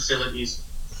unbelievable facilities.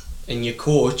 And your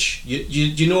coach,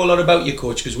 you know a lot about your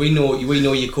coach, because we know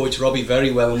your coach Robbie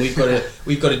very well, and we've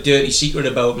got a dirty secret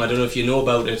about him. I don't know if you know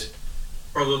about it.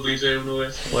 Probably do know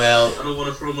it. Well, I don't want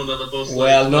to throw him under the bus.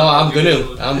 Well, no, I'm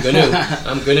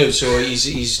gonna. So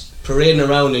he's parading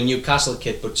around in Newcastle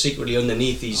kit, but secretly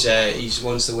underneath he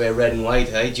wants to wear red and white.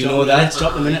 Hey, do you know that?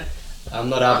 Stop a minute. I'm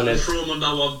not having it. Throw him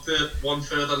under one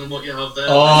further than what you have there.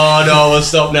 Oh no, we'll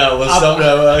stop now.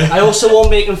 I also won't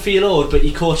make him feel old, but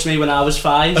he coached me when I was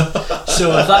 5.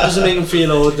 So if that doesn't make him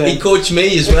feel old, then... He coached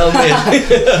me as well,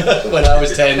 mate. When I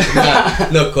was 10.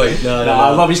 Nah, not quite. No.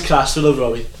 Robbie's class. We love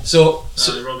Robbie. So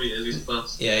Robbie is, he's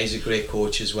class. Yeah, he's a great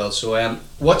coach as well. So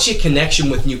what's your connection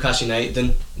with Newcastle United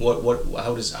then?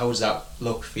 How does that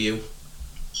look for you?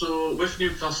 So with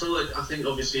Newcastle, I think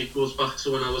obviously it goes back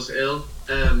to when I was ill.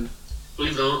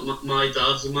 Believe it or not, my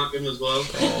dad's a Mackem as well.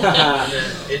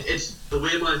 Oh. It's the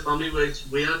way my family works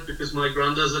weird, because my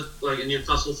granddad's a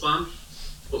Newcastle fan,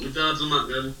 but my dad's a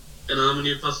Mackem and I'm a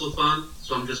Newcastle fan,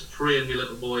 so I'm just praying my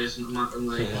little boys into Mackem.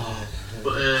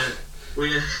 But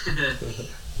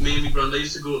me and my granddad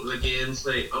used to go to the games.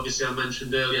 Like, obviously I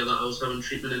mentioned earlier that I was having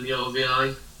treatment in the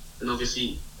RVI, and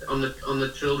obviously on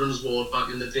the children's ward back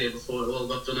in the day before it all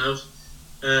got done out,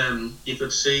 you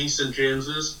could see St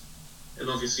James's, and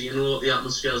obviously you know what the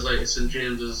atmosphere is like at St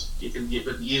James's. You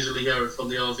could easily hear it from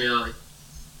the RVI,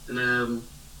 and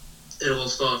it all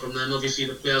started from them. Obviously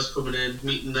the players coming in,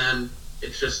 meeting them,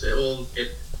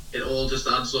 it all just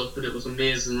adds up, and it was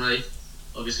amazing, right?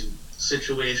 Obviously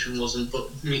situation wasn't, but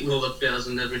meeting all the players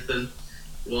and everything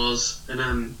was,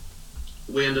 and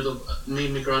we ended up, me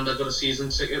and my granddad got a season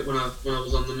ticket when I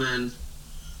was on the mend,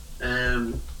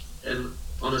 and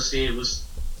honestly it was,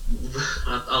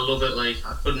 I love it. Like,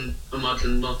 I couldn't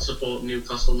imagine not supporting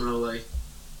Newcastle now. Like,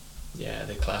 yeah,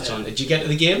 the class on. Did you get to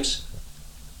the games?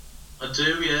 I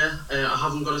do, yeah. I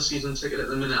haven't got a season ticket at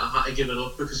the minute. I had to give it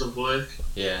up because of work.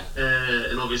 Yeah.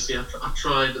 And obviously I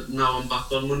tried. Now I'm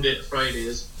back on Monday to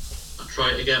Fridays. I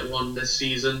tried to get one this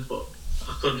season, but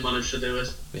I couldn't manage to do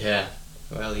it. Yeah.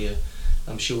 Well, yeah.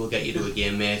 I'm sure we'll get you to a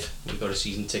game, mate. We've got a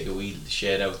season ticket we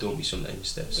shared out, don't we, sometimes,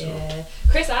 Steph? So. Yeah.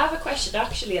 Chris, I have a question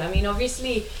actually. I mean,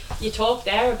 obviously you talked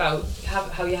there about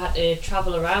how you had to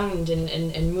travel around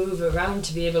and move around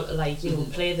to be able to, like, you know,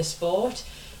 play the sport.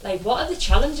 Like, what are the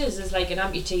challenges as, like, an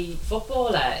amputee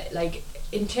footballer, like,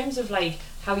 in terms of, like,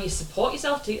 how you support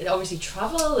yourself to obviously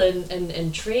travel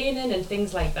and training and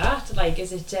things like that? Like,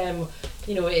 is it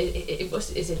you know,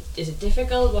 is it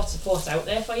difficult? What's out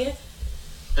there for you?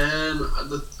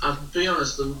 I'll be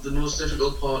honest, the most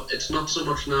difficult part, it's not so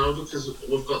much now because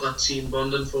we've got that team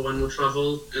bonding for when we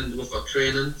travel and we've got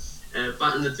training.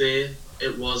 Back in the day,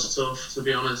 it was tough, to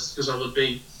be honest, because I'd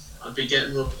be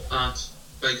getting up at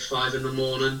like 5 in the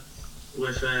morning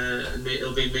with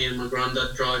it'll be me and my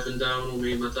granddad driving down, or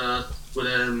me and my dad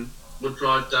would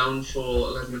drive down for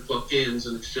 11 o'clock games,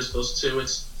 and it's just us two.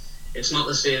 It's not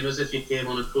the same as if you came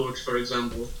on a coach, for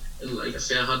example. And like I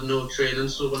say, I had no training,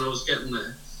 so when I was getting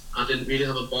there, I didn't really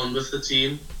have a bond with the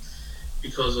team,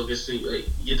 because obviously, like,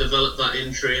 you develop that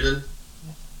in training,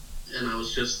 and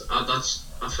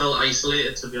I felt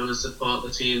isolated, to be honest, as part of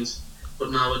the teams.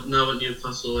 But now at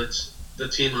Newcastle, the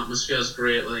team atmosphere is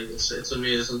great. Like, it's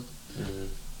amazing. Mm-hmm.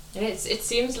 And it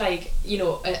seems like, you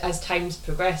know, as times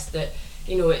progress, that,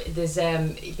 you know, there's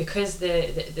because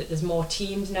there's more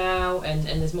teams now, and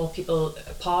there's more people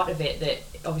part of it, that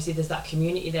obviously there's that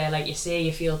community there. Like you say,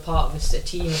 you feel part of a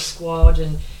team, a squad,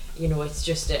 and, you know, it's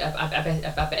just I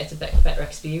bet it's a better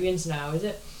experience now, is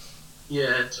it?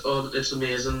 Yeah, it's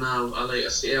amazing now. Like I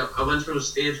say, I went through a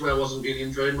stage where I wasn't really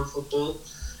enjoying my football,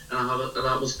 and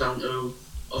that was down to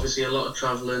obviously a lot of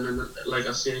travelling and, like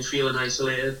I say, feeling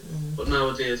isolated. But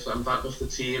nowadays I'm back with the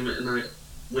team, and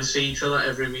we see each other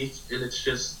every week, and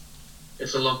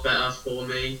it's a lot better for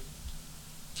me.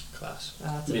 Class. Oh,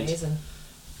 that's amazing.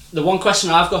 The one question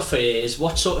I've got for you is,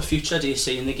 what sort of future do you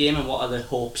see in the game, and what are the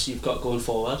hopes you've got going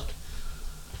forward?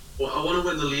 Well, I want to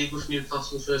win the league with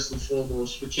Newcastle first and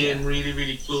foremost. We came really,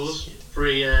 really close.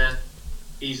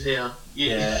 He's here.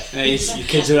 Yeah, your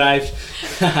kids arrived.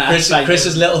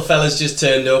 Chris's little fella's just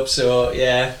turned up, so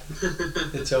yeah,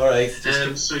 it's all right.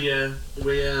 So yeah,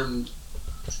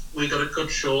 we got it cut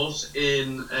short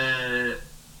in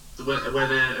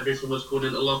when everything was going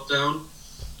into lockdown.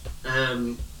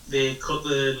 They cut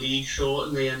the league short,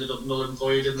 and they ended up null and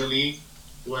void in the league,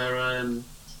 where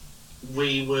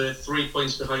we were 3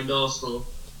 points behind Arsenal,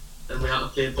 and we had to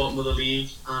play bottom of the league,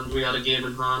 and we had a game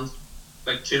in hand.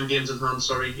 Like 2 games in hand,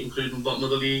 sorry, including bottom of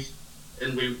the league,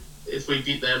 and if we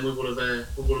beat them, we would have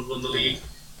won the league,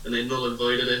 and they null and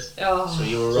voided it. Oh. So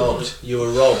you were robbed. You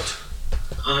were robbed.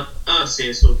 I'd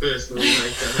say so personally.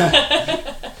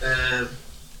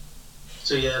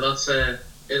 So yeah, that's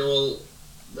it all.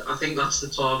 I think that's the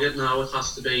target now. It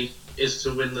has to be, is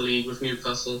to win the league with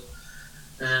Newcastle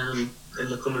in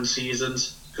the coming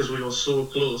seasons, because we were so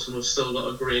close, and we've still got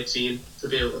a great team to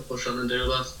be able to push on and do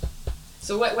that.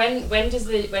 So when is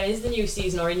the new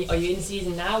season, or are you in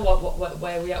season now?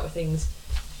 Where are we at with things?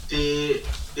 They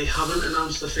haven't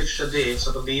announced the fixture dates.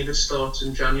 I believe it starts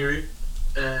in January,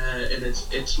 and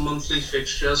it's monthly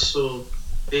fixtures. So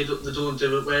they don't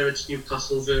do it where it's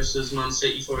Newcastle versus Man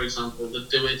City, for example. They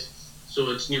do it so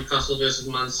it's Newcastle versus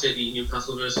Man City,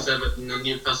 Newcastle versus Everton, and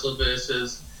Newcastle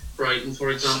versus Brighton, for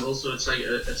example. So it's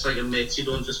like a mix. You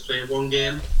don't just play one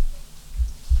game.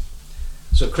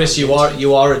 So Chris, you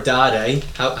are a dad, eh?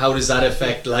 How does that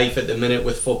affect life at the minute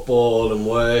with football and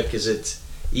work? Is it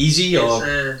easy or?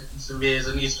 It's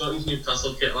amazing. He's got his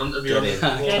Newcastle kit on, to be honest.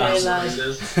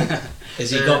 Has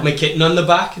he got Mckitten on the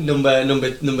back,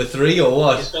 number 3 or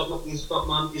what? He's got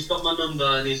my number,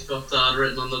 and he's got Dad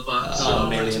written on the back. Oh,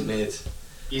 brilliant, mate.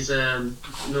 He's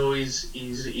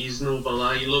he's no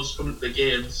bother. He loves coming to the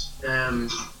games.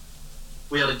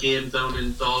 We had a game down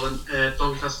in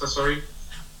Doncaster,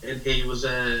 and he was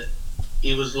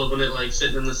loving it, like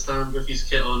sitting in the stand with his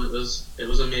kit on. It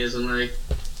was amazing, like.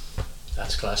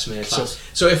 That's class, mate. Class.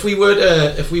 So if we were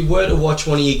to watch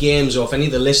one of your games, or if any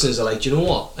of the listeners are like, do you know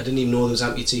what? I didn't even know there was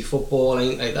amputee football or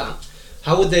anything like that.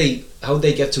 How would they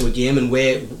get to a game, and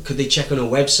where could they check on a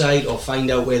website or find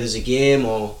out where there's a game?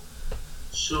 Or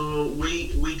So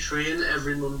we train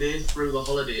every Monday through the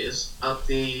holidays at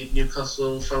the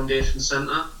Newcastle Foundation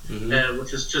Centre,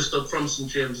 which is just up from St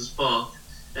James's Park.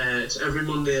 It's every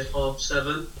Monday at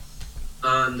 7:30,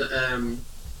 and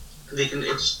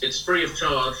it's free of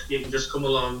charge. You can just come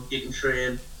along, you can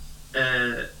train,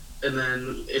 and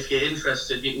then if you're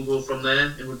interested, you can go from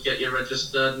there, and we'll get you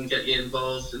registered and get you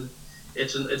involved. And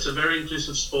it's a very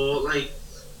inclusive sport. Like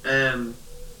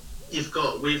we've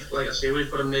got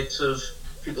a mix of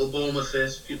people born with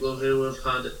it, people who have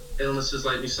had illnesses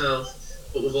like myself,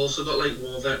 but we've also got like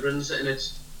war veterans, and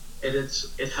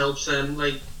it helps them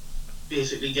like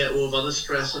basically get over the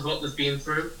stress of what they've been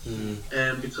through,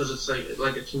 because it's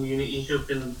like a community who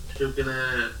can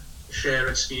share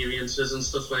experiences and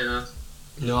stuff like that.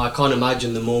 no, I can't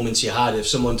imagine the moments you had if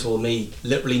someone told me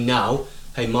literally now,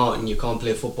 hey Martin, you can't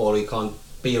play football, or you can't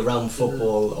be around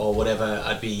football or whatever.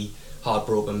 I'd be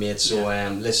heartbroken, mate. So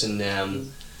listen,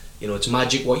 you know, it's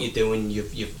magic what you're doing.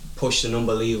 You've pushed an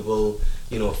unbelievable,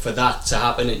 you know, for that to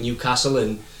happen at Newcastle,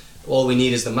 and all we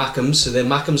need is the Mackhams. So the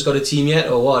Mackhams got a team yet,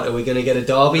 or what? Are we going to get a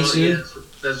derby soon? Yeah.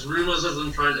 There's rumours of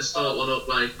them trying to start one up,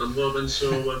 like I'm hoping so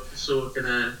we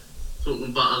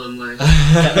can battle them, like.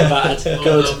 Get me battered.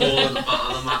 Good. The ball and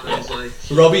battle the Mackhams, like.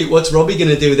 Robbie, what's Robbie going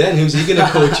to do then? Who's he going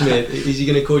to coach, mate? Is he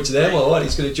going to coach them, or what?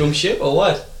 He's going to jump ship, or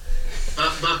what?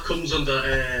 That comes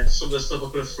under some of the stuff I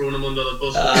could have thrown him under the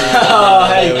bus.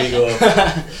 There we go.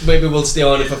 Maybe we'll stay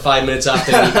on it for 5 minutes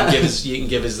after, and you can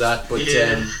give us that. But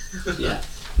yeah.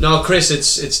 No, Chris,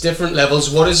 it's different levels.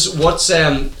 What's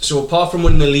so apart from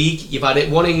winning the league, you've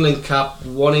had one England cap,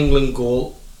 one England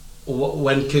goal.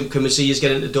 When can we see you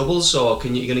get into doubles, or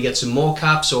you going to get some more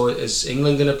caps, or is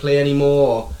England going to play anymore?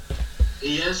 Or?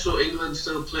 Yeah, so England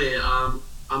still play. I'm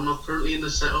not currently in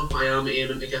the setup. I am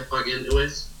aiming to get back into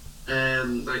it.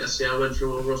 Like I say, I went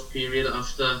through a rough period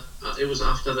after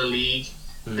the league.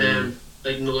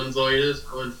 Like null and voided.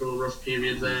 I went through a rough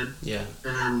period then. Yeah.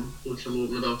 Which I'm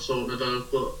open about sorting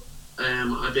about, but I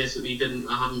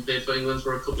haven't played for England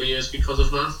for a couple of years because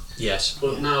of that. Yes.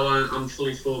 But now I'm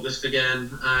fully focused again.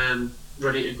 I'm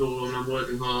ready to go, and I'm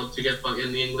working hard to get back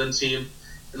in the England team,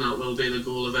 and that will be the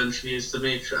goal eventually, is to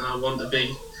make sure I want to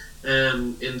be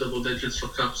in double digits for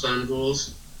caps and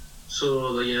goals.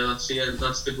 So yeah,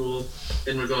 that's the goal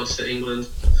in regards to England.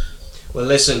 Well,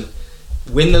 listen,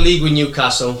 win the league with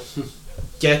Newcastle,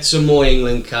 get some more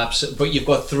England caps, but you've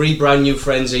got 3 brand new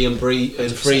friends here and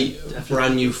 3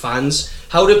 brand new fans.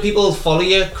 How do people follow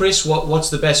you, Chris? What's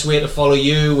the best way to follow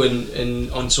you and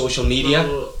on social media?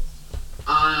 So,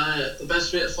 the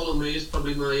best way to follow me is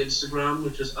probably my Instagram,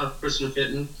 which is at Chris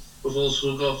Mckitten. We've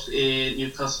also got a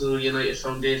Newcastle United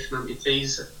Foundation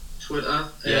amputees Twitter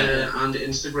and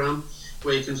Instagram,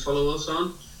 where you can follow us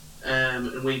on,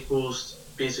 and we post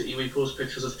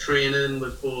pictures of training, we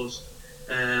post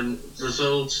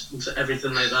results, and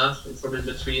everything like that from in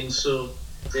between. So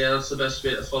yeah, that's the best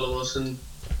way to follow us and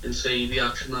see the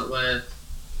action that we're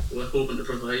hoping to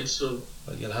provide. So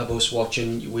well, you'll have us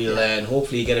watching. We'll and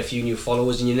hopefully you get a few new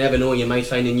followers, and you never know, you might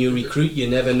find a new recruit. You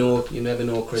never know,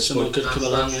 Chris. Someone could come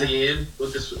along. That's the aim.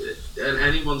 And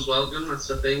anyone's welcome. That's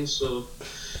the thing. So.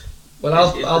 Well,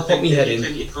 I'll put my head in.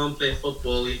 If you can't play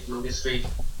football, you can obviously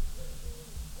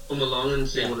come along and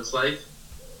see what it's like.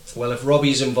 Well, if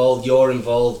Robbie's involved, you're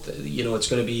involved. You know, it's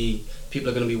going to be, people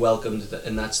are going to be welcomed,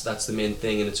 and that's the main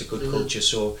thing, and it's a good culture.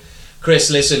 So,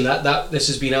 Chris, listen, this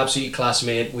has been absolutely class,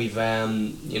 mate. We've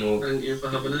thank you for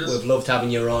having us. We've loved having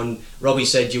you on. Robbie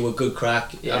said you were good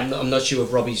crack. Yeah. I'm not sure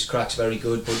if Robbie's crack's very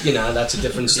good, but you know, that's a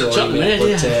different story, mate.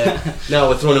 But now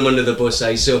we're throwing him under the bus,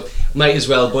 so might as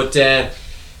well. But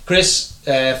Chris,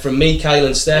 from me, Kyle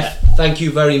and Steph, thank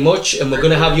you very much, and we're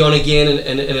going to have you on again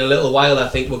in a little while. I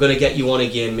think we're going to get you on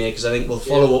again, mate, because I think we'll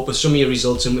follow up with some of your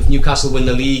results, and if Newcastle win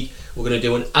the league, we're going to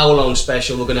do an hour-long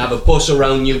special. We're going to have a bus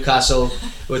around Newcastle.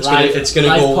 It's going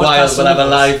to go wild. We'll have a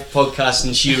live podcast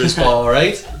in Shearer's Bar,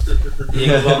 alright?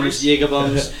 Jaeger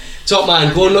bombs. Top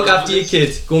man, go and look after your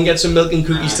kid. Go and get some milk and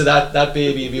cookies to that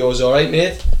baby of yours, alright,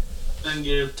 mate? Thank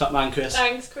you. Top man, Chris.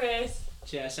 Thanks, Chris.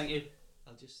 Cheers, thank you.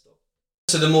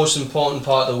 To the most important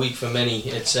part of the week for many,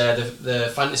 it's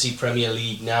the Fantasy Premier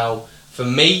League. Now, for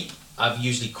me, I've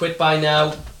usually quit by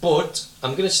now, but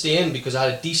I'm going to stay in because I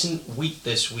had a decent week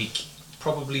this week,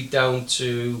 probably down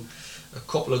to a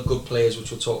couple of good players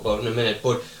which we'll talk about in a minute.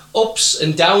 But ups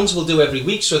and downs we'll do every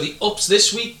week. So the ups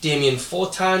this week, Damien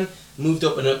Fortin moved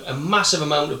up in a massive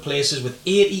amount of places with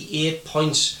 88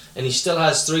 points, and he still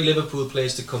has 3 Liverpool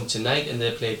players to come tonight, and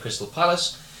they play Crystal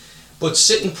Palace. But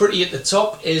sitting pretty at the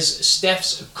top is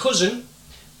Steph's cousin,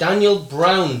 Daniel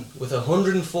Brown, with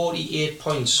 148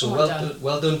 points. So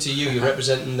well done to you. You're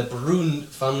representing the Brown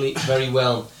family very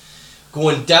well.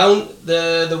 Going down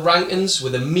the rankings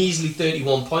with a measly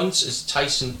 31 points is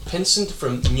Tyson Pinsent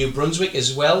from New Brunswick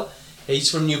as well.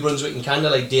 He's from New Brunswick and Canada,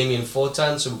 like Damien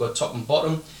Fortin, so we've got top and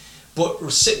bottom.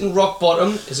 But sitting rock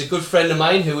bottom is a good friend of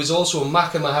mine who is also a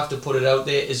Mackem, I have to put it out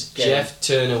there, is Jeff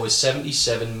Turner with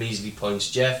 77 measly points.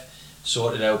 Jeff,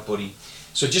 sort it out, buddy.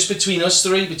 So just between us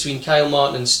three, between Kyle,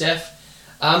 Martin and Steph,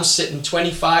 I'm sitting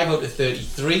 25 out of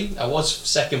 33. I was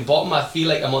second bottom. I feel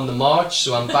like I'm on the march,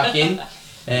 so I'm back in.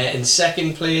 In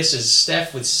second place is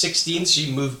Steph with 16.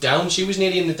 She moved down. She was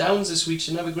nearly in the downs this week.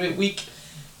 She didn't have a great week.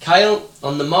 Kyle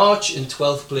on the march in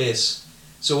 12th place.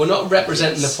 So we're not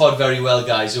representing the pod very well,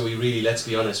 guys, are we really? Let's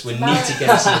be honest. We need to get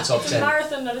us in the top 10. It's a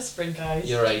marathon, not a sprint, guys.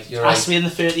 You're right. Has to be in the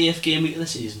 30th game week of the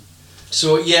season.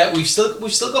 So yeah, we've still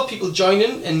got people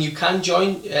joining, and you can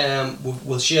join.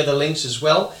 We'll share the links as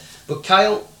well. But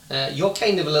Kyle, you're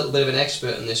kind of a little bit of an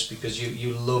expert in this because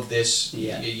you love this.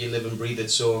 Yeah. You live and breathe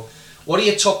it. So, what are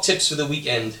your top tips for the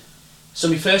weekend? So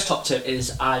my first top tip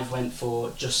is I've went for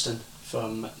Justin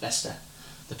from Leicester.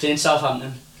 They're playing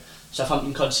Southampton.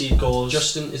 Southampton concede goals.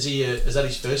 Justin, is that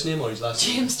his first name or his last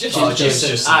name? James Justin. Oh, James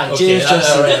Justin. James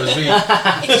Justin. Right, it was really...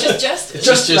 It's just Justin.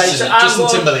 Justin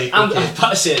Timberlake. I'm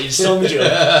about to say it, you stole me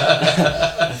joke.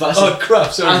 Oh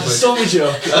crap, sorry. I stole me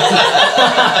joke.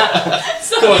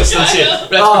 Come on, still say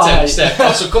it. Let's pretend, Steph.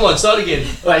 Oh, so come on, start again.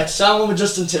 Right, so I'm going with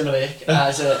Justin Timberlake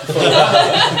as a...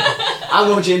 I'm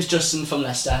going with James Justin from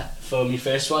Leicester for my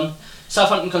first one.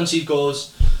 Southampton concede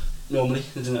goals. Normally,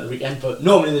 they don't at the weekend, but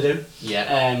normally they do.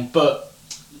 Yeah. But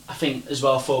I think as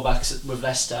well, fullbacks with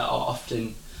Leicester are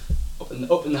often up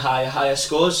in the higher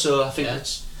scores, so I think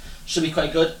it should be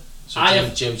quite good. So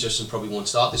James Justin probably won't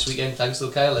start this weekend. Thanks,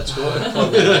 though, Kyle. Let's go.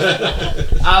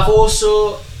 I've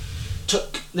also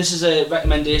this is a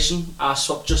recommendation. I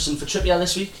swapped Justin for Trippier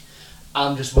this week.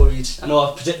 I'm just worried. I know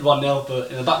I've predicted 1-0, but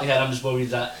in the back of my head, I'm just worried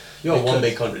that. You're one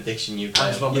big contradiction, you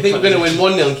guys. You think we're going to win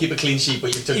 1-0 and keep a clean sheet,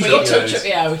 but you took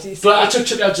Trippier out. But I took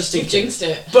Trippier out just in case. You jinxed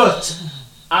it. But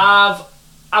I'm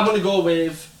going to go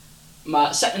with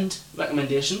my second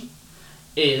recommendation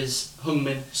is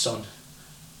Heung-min Son.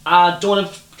 I don't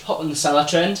want to hop on the Salah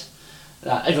trend.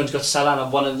 Everyone's got Salah, and I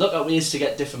want to look at ways to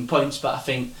get different points, but I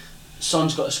think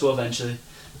Son's got to score eventually,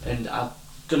 and I'm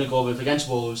going to go with against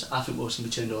Wolves. I think Wolves can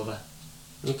be turned over.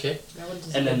 Okay.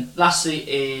 And then lastly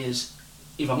is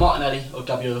either Martinelli or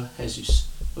Gabriel Jesus.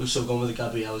 We're still going with the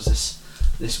Gabriels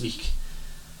this week.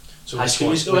 So which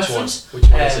one is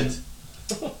it?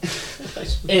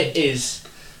 It is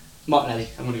Martinelli.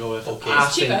 I'm going to go with.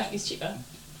 Okay. He's cheaper.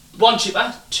 One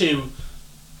cheaper. Two.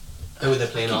 Who are they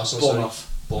playing? Arsenal.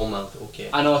 Bournemouth. Okay.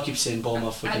 I know I keep saying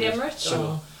Bournemouth. At the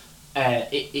Emirates.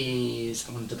 It is.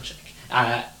 I'm going to double check.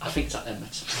 I think it's at the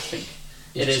Emirates. I think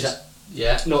it is.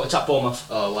 Yeah. No, it's at Bournemouth.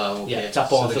 Oh wow. Okay. Yeah, it's at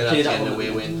Bournemouth. So they're going to have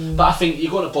away win. But I think you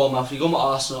go to Bournemouth, you go to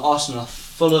Arsenal. Arsenal are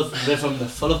full of rhythm. They're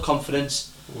full of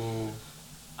confidence.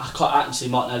 I can see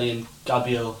Martinelli and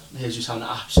Gabriel Jesus having an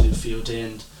absolute field day,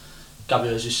 and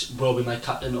Gabriel Jesus will be my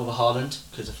captain over Haaland,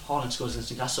 because if Haaland scores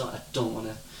against Newcastle, I don't want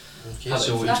to. Okay,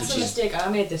 so that's the mistake I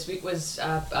made this week. Was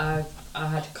I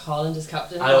had Haaland as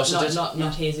captain,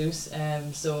 not Jesus.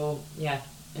 So yeah,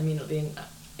 I mean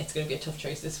it's going to be a tough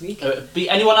choice this week. Be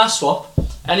anyone I swap,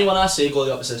 anyone I say go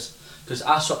the opposite, because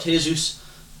I swapped Jesus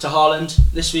to Haaland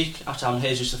this week after having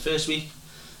Jesus the first week,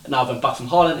 and now I've went back from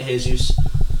Haaland to Jesus.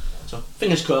 So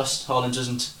fingers crossed Haaland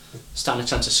doesn't stand a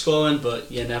chance of scoring,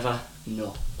 but you never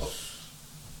know.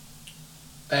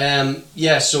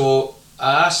 So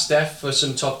I asked Steph for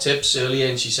some top tips earlier,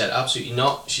 and she said absolutely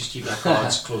not. She's keeping her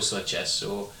cards close to her chest.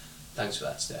 So thanks for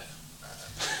that, Steph.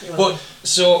 But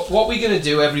so what we're gonna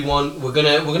do, everyone, we're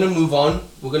gonna move on.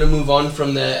 We're gonna move on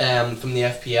from the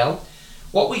FPL.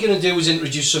 What we're gonna do is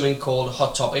introduce something called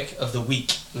Hot Topic of the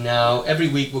Week. Now, every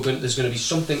week there's gonna be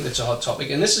something that's a hot topic,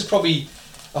 and this is probably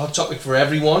a hot topic for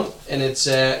everyone. And it's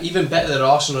even better that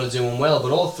Arsenal are doing well.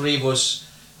 But all three of us,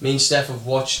 me and Steph, have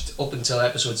watched up until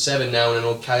episode 7 now, and I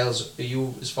know Kyle's. Are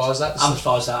you as far as that? I'm as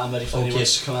far as that. I'm ready for the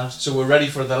news to come out. So we're ready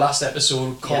for the last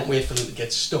episode. Can't wait for them to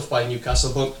get stuffed by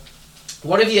Newcastle. But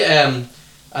what have you? And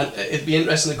it'd be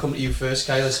interesting to come to you first,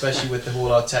 Kyle, especially with the whole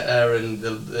Arteta and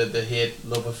the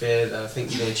hate-love affair. I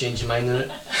think you're going to change your mind on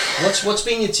it. What's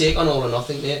been your take on All or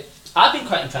Nothing, mate? I've been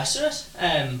quite impressed with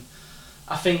it.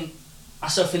 I think I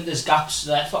still think there's gaps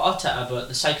there for Arteta, but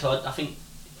the psychology, I think,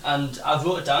 and I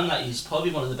wrote it down that he's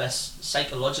probably one of the best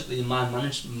psychologically man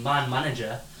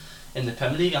manager in the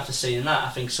Premier League. After seeing that, I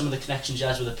think some of the connections he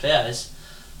has with the players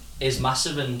is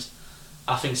massive, and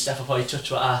I think Steph will probably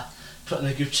touch what I put in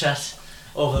the group chat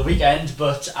over the weekend,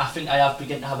 but I think I have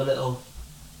begun to have a little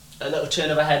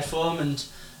turn of a head for him, and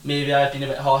maybe I've been a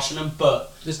bit harsh on him,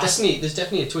 but there's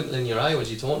definitely a twinkle in your eye when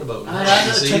you're talking about him.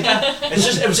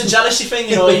 It was a jealousy thing,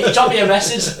 you know. He dropped me a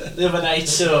message the other night,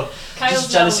 so just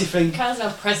a jealousy thing. Kyle's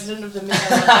now president of the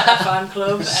Arteta fan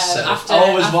club.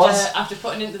 After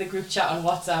putting into the group chat on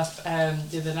WhatsApp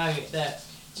the other night that,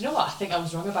 do you know what, I think I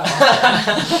was wrong about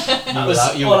that. That was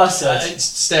all I said.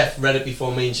 Steph read it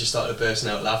before me and she started bursting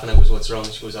out laughing. I was, what's wrong?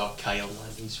 She goes, oh, Kyle, man,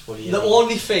 he's funny. The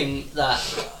only thing that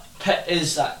Pep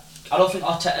is that I don't think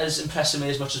Arteta's impressed me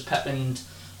as much as Pep and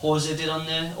Jose did on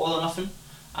the All or Nothing.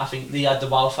 I think they had the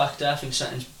wow factor. I think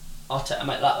certain Arteta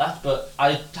might lack that, but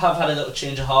I have had a little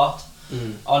change of heart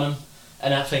on him.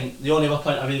 And I think the only other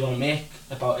point I really want to make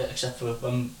about it, except for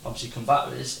when obviously come back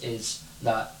to it, is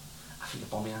that I think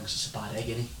Aubameyang's just a bad egg,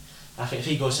 isn't he? I think if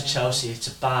he goes to Chelsea, it's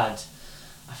a bad.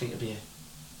 I think it'd be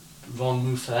a wrong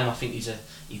move for them. I think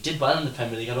he did well in the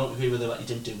Premier League. I don't agree with that he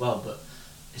didn't do well, but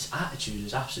his attitude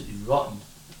is absolutely rotten.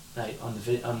 Like on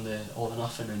the All or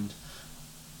Nothing, and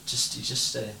he's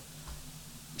just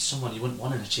someone you wouldn't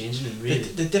want in a changing room, really.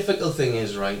 The difficult thing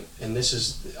is, right, and this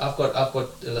is I've got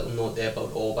a little note there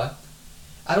about Orba.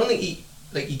 I don't think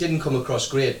he didn't come across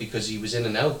great because he was in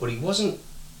and out, but he wasn't.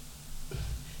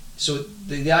 So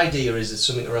the idea is it's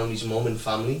something around his mum and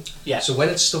family. Yeah. So when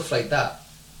it's stuff like that,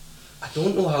 I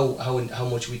don't know how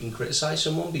much we can criticise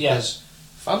someone, because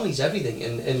family's everything,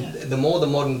 and the more the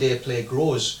modern day player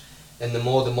grows, and the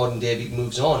more the modern day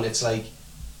moves on, it's like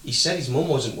he said his mum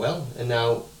wasn't well, and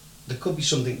now there could be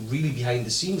something really behind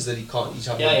the scenes that he's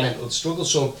having a mental struggle.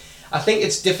 So I think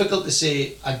it's difficult to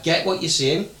say. I get what you're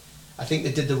saying. I think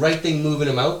they did the right thing moving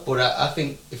him out, but I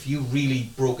think if you really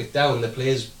broke it down, the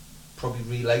players probably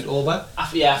really liked Orba. I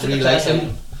think really liked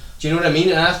him. Do you know what I mean?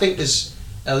 And I think there's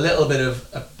a little bit of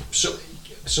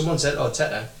someone said, "Oh,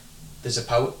 Teta, there's a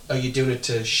power. Are you doing it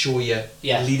to show your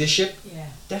leadership?" Yeah,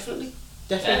 definitely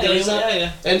there is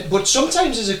that. But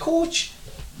sometimes as a coach,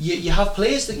 you have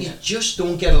players that you just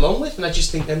don't get along with, and I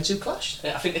just think them two clashed.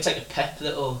 I think it's like a Pep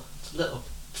little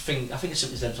thing. I think it's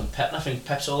something stems from Pep, and I think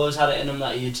Pep's always had it in him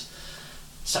that he'd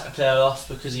sack a player off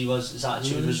because his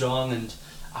attitude was wrong, and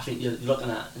I think you're looking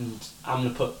at, and I'm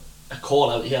going to put a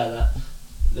call out here that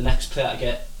the next player to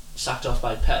get sacked off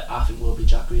by Pep, I think, will be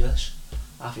Jack Grealish.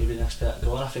 I think he'll be the next player to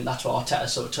go, and I think that's what Arteta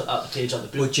sort of took out the page on the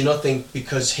book. But do you not think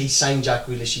because he signed Jack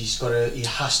Grealish, he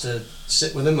has to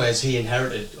sit with him, whereas he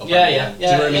inherited? Do you know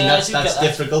what I mean? That's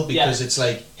difficult because it's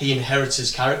like he inherits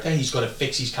his character. He's got to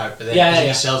fix his character then. If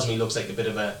he sells him, he looks like a bit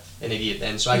of an idiot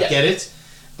then. So I get it,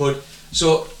 but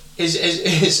so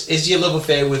is your love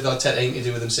affair with Arteta anything to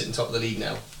do with him sitting top of the league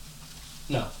now?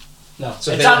 No.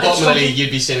 So if they're at the bottom of the league, you'd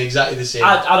be saying exactly the same.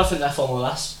 I don't think they're far more or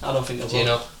less. I don't think they will. Do you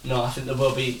know? No, I think there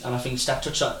will be, and I think Steph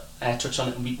touched on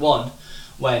it in week 1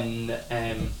 when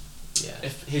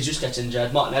if Jesus gets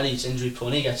injured, Martinelli's injury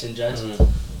prone, he gets injured,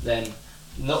 then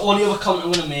the only other comment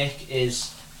I'm going to make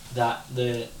is that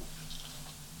the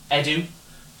Edu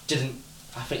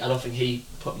I don't think he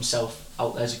put himself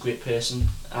out there as a great person.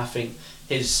 I think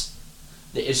there is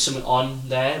something on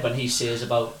there when he says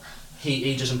about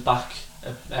he doesn't back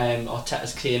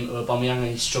Arteta's claim to Aubameyang, and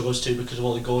he struggles to because of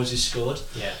all the goals he's scored.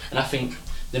 Yeah. And I think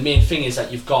the main thing is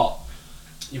that you've got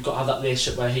to have that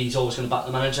relationship where he's always going to back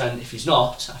the manager, and if he's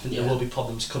not, I think there will be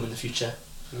problems come in the future.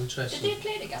 Interesting. Did they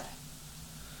play together?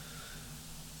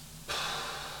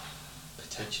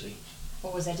 Potentially.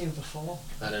 What was Edu before?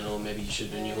 I don't know, maybe you should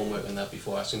have done your homework on that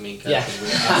before asking me, because we're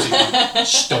absolutely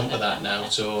stumped with that now.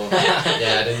 So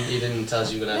you didn't tell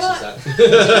us you were going to answer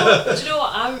that. Do you know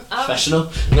what? I'm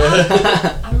professional.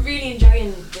 I'm really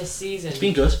enjoying this season. It's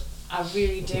been good. I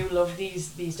really do love these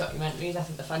documentaries. I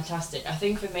think they're fantastic. I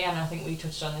think for me, and I think we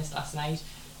touched on this last night,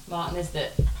 Martin, is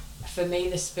that for me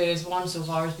the Spurs one so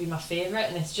far has been my favourite,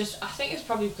 and it's just, I think it's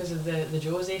probably because of the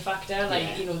Jose factor.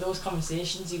 Like, you know, those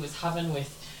conversations he was having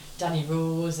with Danny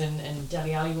Rose and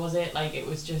Dele Alli, was it? Like, it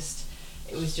was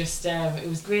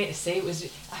great to see.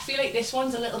 I feel like this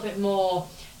one's a little bit more.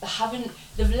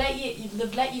 They've let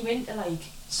you into like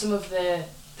some of the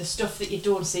stuff that you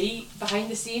don't see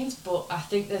behind the scenes, but I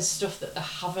think there's stuff that they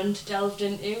haven't delved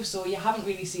into. So you haven't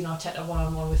really seen Arteta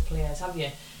one-on-one with players, have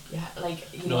you?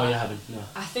 No, you haven't. No.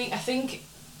 I think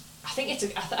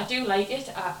I do like it.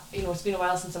 It's been a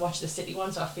while since I watched the City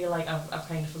one, so I feel like I've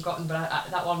kind of forgotten. But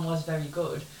that one was very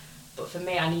good. But for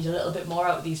me, I need a little bit more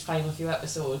out of these final few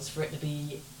episodes for it to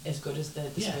be as good as the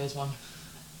Spurs one.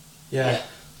 Yeah.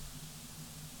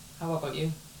 How about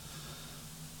you?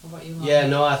 What about you, Mark? Yeah,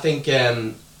 no, I think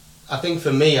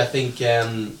for me, I think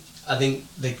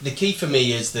the key for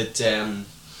me is that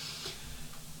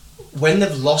when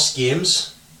they've lost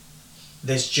games,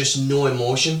 there's just no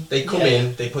emotion. They come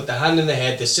in, they put their hand in their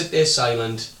head, they sit there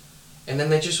silent, and then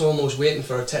they're just almost waiting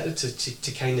for Arteta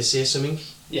to kind of say something.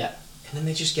 Yeah. And then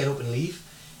they just get up and leave.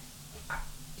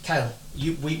 Kyle,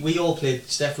 we all played,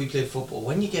 Steph, we played football.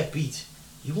 When you get beat,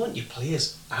 you want your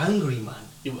players angry, man.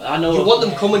 I know. You want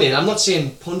them coming in. I'm not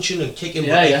saying punching and kicking,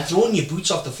 but like throwing your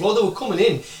boots off the floor. They were coming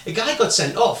in. A guy got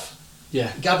sent off.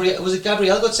 Yeah.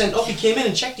 Gabriel got sent off. He came in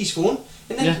and checked his phone,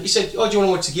 and then he said, "Oh, do you want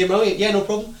to watch the game now?" Yeah, no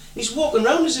problem. And he's walking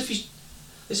around as if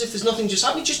there's nothing just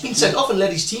happened. He's just been sent off and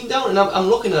let his team down. And I'm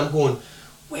looking and I'm going,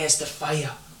 where's the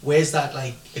fire? Where's that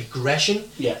like aggression?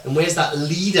 Yeah. And where's that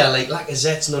leader? Like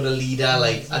Lacazette's not a leader.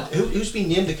 Like who's been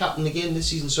named the captain again this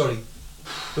season? Sorry,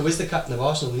 who is the captain of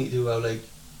Arsenal? We need to do our We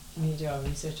need to do our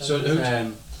research on so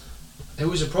it. who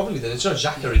was it probably then? It's not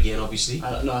Xhaka again, obviously.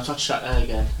 No, it's not Xhaka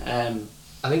again.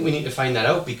 I think we need to find that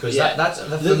out because that's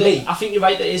for me. I think you're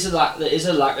right. There is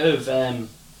a lack of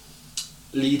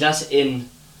leaders in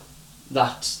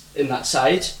that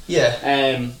side.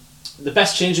 Yeah. The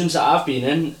best change rooms that I've been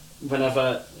in,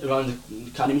 whenever around the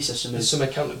academy system, There's some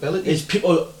accountability. is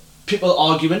people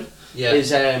arguing. Yeah.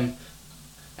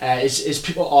 Is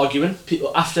people arguing?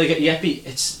 People after they get beat,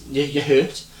 it's you're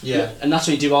hurt. Yeah. And that's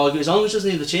when you do argue. As long as it doesn't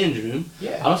leave the changing room,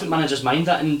 I don't think managers mind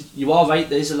that. And you are right.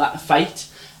 There is a lack of fight,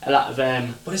 a lot of.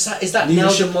 But is that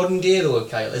now the modern day though,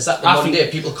 Kyle? Is that the modern day?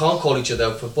 People can't call each other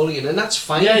out for bullying, and that's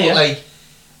fine. Yeah, but like,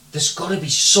 there's got to be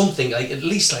something like at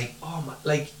least like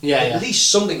at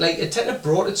least something like Arteta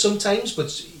brought it sometimes,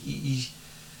 but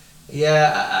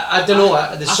I don't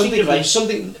know. There's something. There's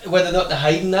something whether or not they're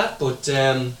hiding that, but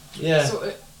yeah.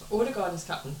 So Odegaard is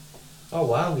captain. Oh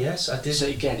wow! Yes, I did. So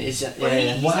again, is it?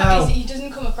 Wow. He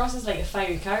doesn't come across as like a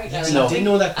fiery character. Yes, No. I didn't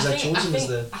know that because I chose him as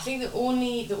the. I think the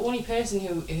only person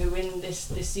who in this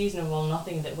season of All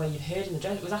Nothing that where you'd heard in the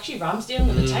dress was actually Ramsdale.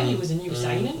 At the time, he was a new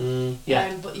signing.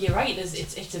 But you're right.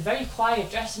 It's a very quiet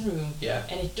dressing room. Yeah.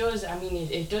 And it does. I mean,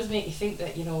 it does make you think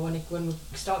that when we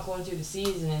start going through the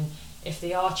season and if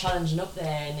they are challenging up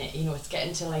there and it's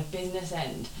getting to like business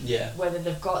end. Yeah. Whether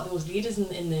they've got those leaders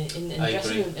in the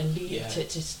dressing room and lead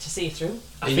to see it through.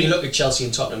 And you look at Chelsea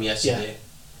and Tottenham yesterday.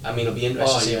 I mean, it'll be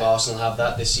interesting to see if Arsenal have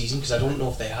that this season because I don't know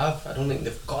if they have. I don't think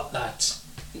they've got that.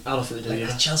 I don't think they do.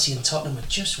 Like Chelsea and Tottenham are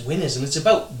just winners, and it's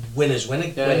about winners. When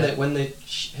it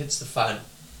hits the fan,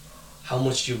 how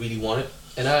much do you really want it?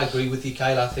 And I agree with you,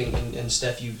 Kyle. I think, and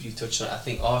Steph, you touched on it. I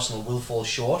think Arsenal will fall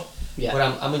short. Yeah. But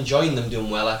I'm enjoying them doing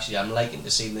well. Actually, I'm liking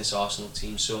to see this Arsenal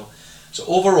team. So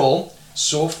overall,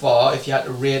 so far, if you had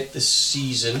to rate the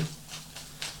season,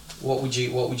 what would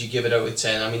you give it out of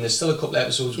 10? I mean, there's still a couple of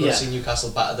episodes where I see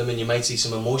Newcastle batter them, and you might see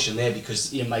some emotion there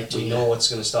because we know what's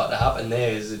going to start to happen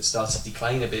there as it starts to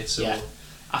decline a bit. So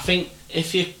I think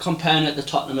if you're comparing it to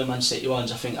Tottenham and Man City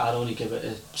ones, I think I'd only give it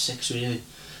a 6 really.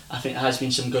 I think there has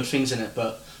been some good things in it,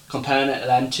 but comparing it to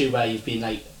them two where you've been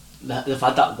like they've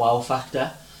had that wow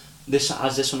factor. This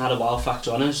one had a wow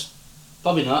factor on us?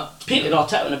 Probably not. Painted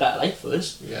Arteta in a better light for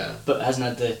us. Yeah. But it hasn't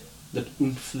had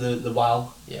the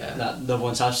wow that the other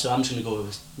ones have. So I'm just going to go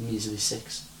with a measly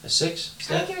 6. A 6?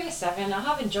 I'll give it a 7. I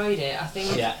have enjoyed it. I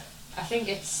think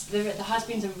there has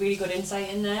been some really good insight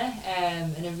in there,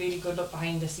 and a really good look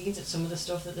behind the scenes at some of the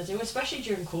stuff that they do, especially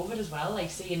during COVID as well.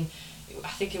 Like seeing, I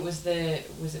think it was the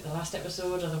last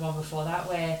episode or the one before that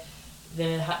where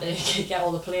they had to get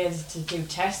all the players to do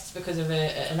tests because of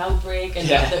an outbreak, and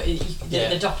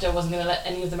the doctor wasn't going to let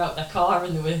any of them out their car,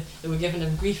 and they were giving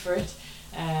them grief for it.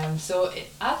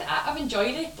 I've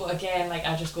enjoyed it, but again, like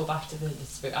I just go back to the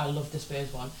Spurs. I love the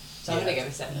Spurs one, so I'm going to give it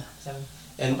a 7.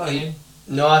 And, what about you?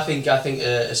 No, I think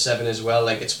a 7 as well.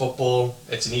 Like it's football,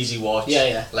 it's an easy watch.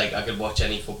 Yeah. Like I could watch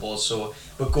any football. So,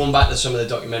 but going back to some of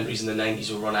the documentaries in the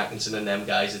 90s with Ron Atkinson and them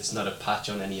guys, it's not a patch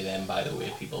on any of them, by the way,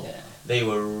 people. Yeah. They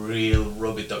were real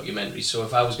rugged documentaries. So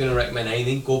if I was going to recommend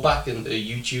anything, go back into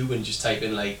YouTube and just type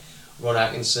in like Ron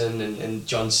Atkinson and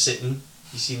John Sitton.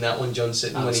 You seen that one, John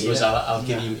Sitton, when he goes, I'll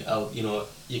give you,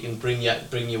 you can bring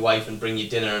your wife and bring your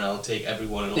dinner, and I'll take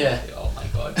everyone and all. Yeah. Oh my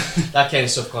God, that kind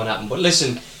of stuff can't happen. But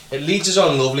listen, it leads us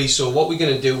on lovely. So what we're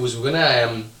going to do is we're going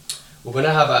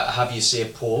to have you say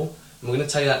poll, and we're going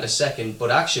to tell you that in a second.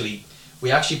 But actually,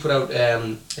 we actually put out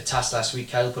a task last week.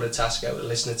 Kyle put a task out, a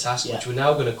listener task, which we're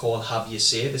now going to call Have You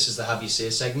Say. This is the Have You Say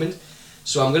segment.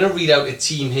 So I'm going to read out a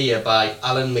team here by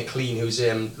Alan McLean, who's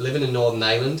living in Northern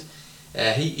Ireland.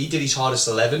 He did his hardest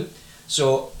 11.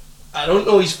 So I don't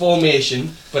know his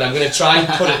formation, but I'm going to try and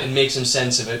put it and make some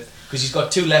sense of it, because he's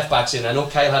got 2 left backs in. I know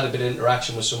Kyle had a bit of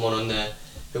interaction with someone on there.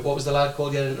 But what was the lad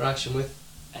called you had interaction with?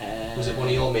 Was it one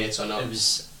of your mates or not? It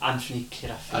was Anthony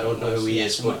Kidd. I don't know who he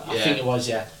is, but I think it was,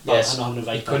 yeah. Yes,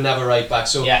 he couldn't have a right back.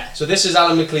 So this is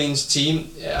Alan McLean's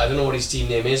team. I don't know what his team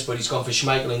name is, but he's gone for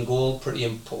Schmeichel in goal. Pretty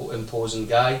imposing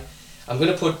guy. I'm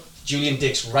going to put Julian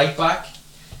Dix right back,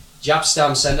 Jap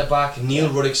Stam centre back, Neil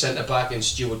Ruddock centre back, and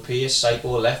Stuart Pearce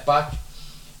Psycho left back.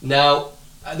 Now,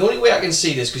 the only way I can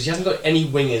see this, because he hasn't got any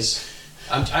wingers,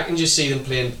 I can just see them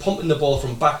pumping the ball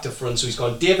from back to front. So he's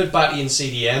gone David Batty in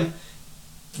CDM,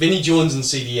 Vinnie Jones in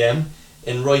CDM,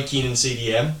 and Roy Keane in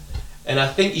CDM. And I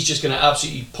think he's just going to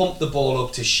absolutely pump the ball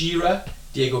up to Shearer,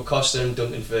 Diego Costa and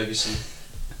Duncan Ferguson.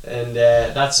 And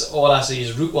that's all I see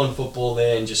is Route 1 football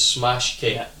there and just smash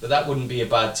kick. Yeah. But that wouldn't be a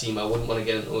bad team. I wouldn't want to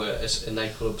get into a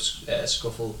nightclub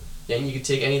scuffle. Yeah, and you could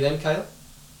take any of them, Kyle?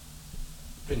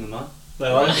 Bring them on.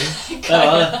 I'll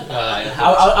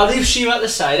leave Shearer at the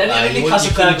side. Any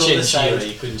Newcastle player go to the side.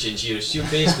 You couldn't change Shearer. Stuart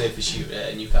Pearce played for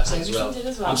Newcastle as well.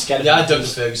 I'm scared. Yeah, Duncan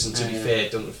Ferguson. To be fair,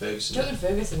 Duncan Ferguson. Duncan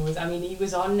Ferguson was. I mean, he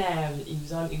was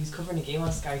covering a game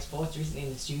on Sky Sports recently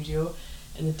in the studio,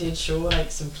 and they did show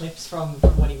like some clips from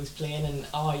when he was playing, and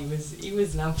he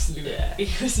was an absolute. Yeah.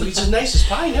 He's just nice as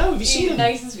pie now. Have you seen him?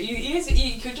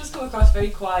 He could just come across very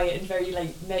quiet and very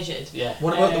like measured. Yeah.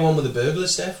 What about the one with the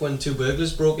burglars, Steph? When 2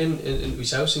 burglars broke into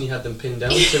his house and he had them pinned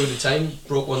down 2 at a time,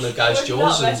 broke one of the guy's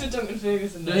jaws. That's with Duncan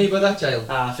Ferguson. Did you hear about that, Kyle?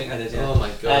 I think I did. Yeah. Oh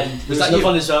my god. Was that you?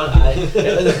 One as well.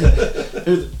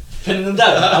 Pinning them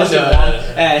down. The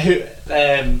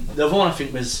other one I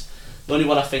think was. The only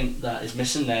one I think that is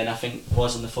missing there, and I think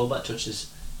was on the fullback touch, is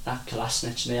that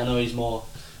Kolasinac. And I know he's more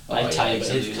time, but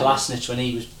his Kolasinac when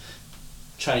he was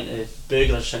trying to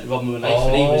rob him with a knife,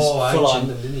 and he was full on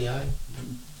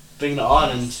bringing it on,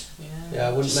 and yeah,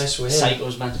 I wouldn't mess with him.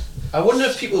 Psychos, man. I wonder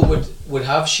if people would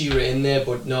have Shearer in there,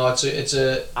 but no, it's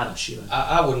a. I don't Shearer.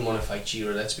 I wouldn't want to fight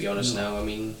Shearer. Let's be honest now. I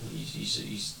mean,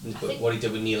 he's what he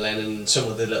did with Neil Lennon and some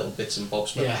of the little bits and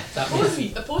bobs. But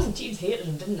opposing teams hated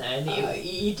him, didn't they? And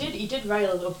he did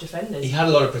rile up defenders. He had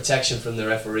a lot of protection from the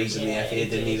referees in the FA,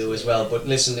 didn't he, though, as well. But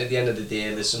listen, at the end of the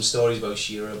day, there's some stories about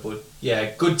Shearer. But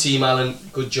yeah, good team, Alan.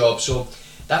 Good job. So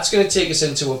that's going to take us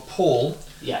into a poll.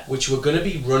 Yeah. Which we're going to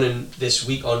be running this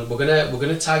week on. We're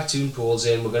gonna tag 2 polls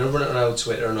in. We're going to run it on our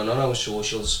Twitter and on our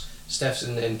socials. Steph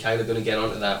and Kyle are going to get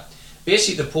onto that.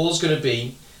 Basically, the poll's going to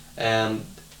be.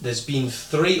 There's been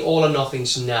 3 all or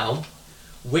nothings now.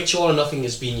 Which all or nothing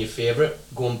has been your favourite?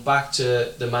 Going back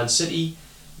to the Man City,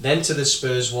 then to the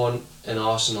Spurs one and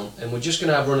Arsenal. And we're just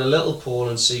going to run a little poll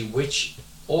and see which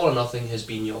all or nothing has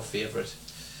been your favourite.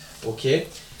 Okay. Yeah.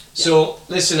 So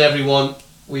listen, everyone.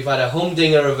 We've had a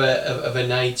humdinger of a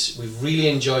night. We've really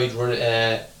enjoyed running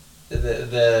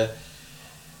the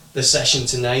session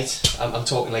tonight. I'm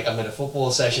talking like I'm in a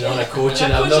football session, I'm not coaching.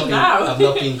 I've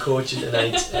not been coaching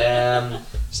tonight.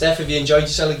 Steph, have you enjoyed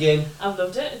yourself again? I've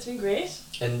loved it. It's been great.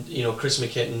 And Chris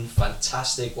Mckitten,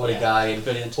 fantastic. What a guy! And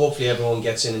brilliant. Hopefully everyone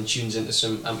gets in and tunes into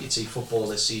some amputee football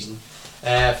this season.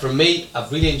 From me,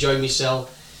 I've really enjoyed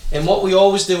myself. And what we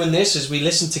always do in this is we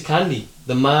listen to Candy,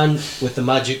 the man with the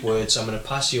magic words. So I'm going to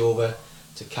pass you over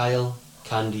to Kyle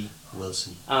Candy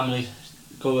Wilson. I'm going to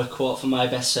go with a quote from my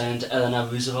best friend, Eleanor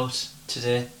Roosevelt,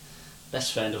 today.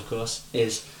 Best friend, of course,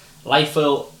 is,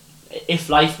 if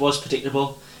life was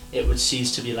predictable, it would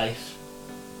cease to be life.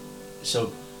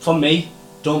 So, from me,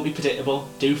 don't be predictable,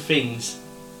 do things,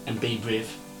 and be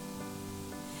brave.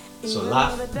 So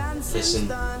laugh,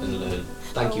 listen, and learn.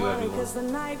 Thank you, everyone.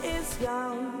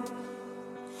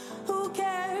 Who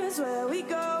cares where we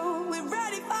go?